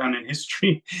going to go down in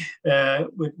history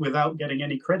without getting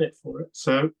any credit for it.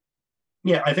 So,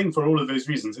 I think for all of those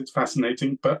reasons, it's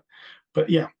fascinating. But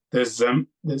there's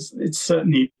it's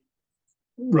certainly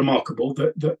remarkable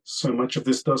that so much of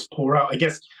this does pour out. I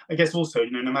guess also,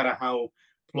 no matter how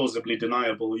plausibly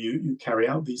deniable you carry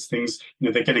out these things,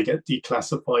 they're going to get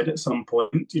declassified at some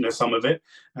point, some of it,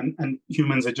 and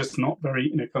humans are just not very,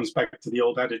 it comes back to the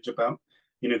old adage about,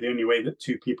 the only way that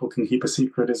two people can keep a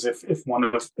secret is if one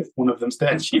of them's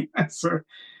dead. So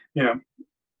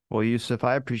Well, Youssef,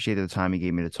 I appreciate the time you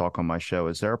gave me to talk on my show.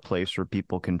 Is there a place where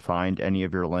people can find any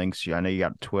of your links? I know you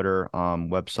got Twitter,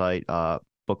 website,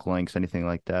 book links, anything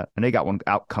like that. And they got one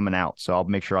coming out, so I'll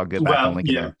make sure I'll get back and link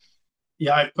it in.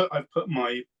 I've put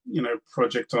my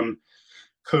project on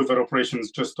covert operations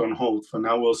just on hold for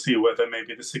now. We'll see whether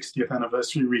maybe the 60th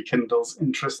anniversary rekindles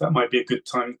interest. That might be a good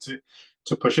time to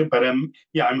to push it. But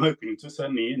yeah, I'm hoping to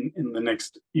certainly in the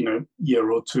next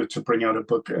year or two to bring out a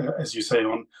book, as you say,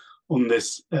 on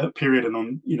this period and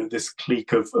on this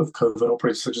clique of COVID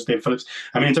operators such as Dave Phillips.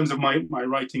 I mean, in terms of my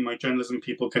writing, my journalism,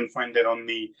 people can find it on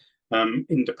the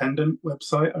Independent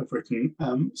website. I've written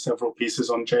several pieces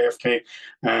on JFK,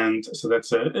 and so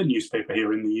that's a newspaper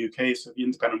here in the UK. So the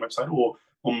Independent website, or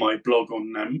on my blog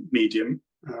on Medium.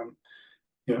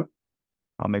 Yeah.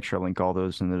 I'll make sure I link all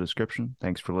those in the description.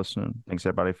 Thanks for listening. Thanks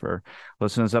everybody for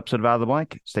listening to this episode of Out of the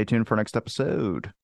Blank. Stay tuned for next episode.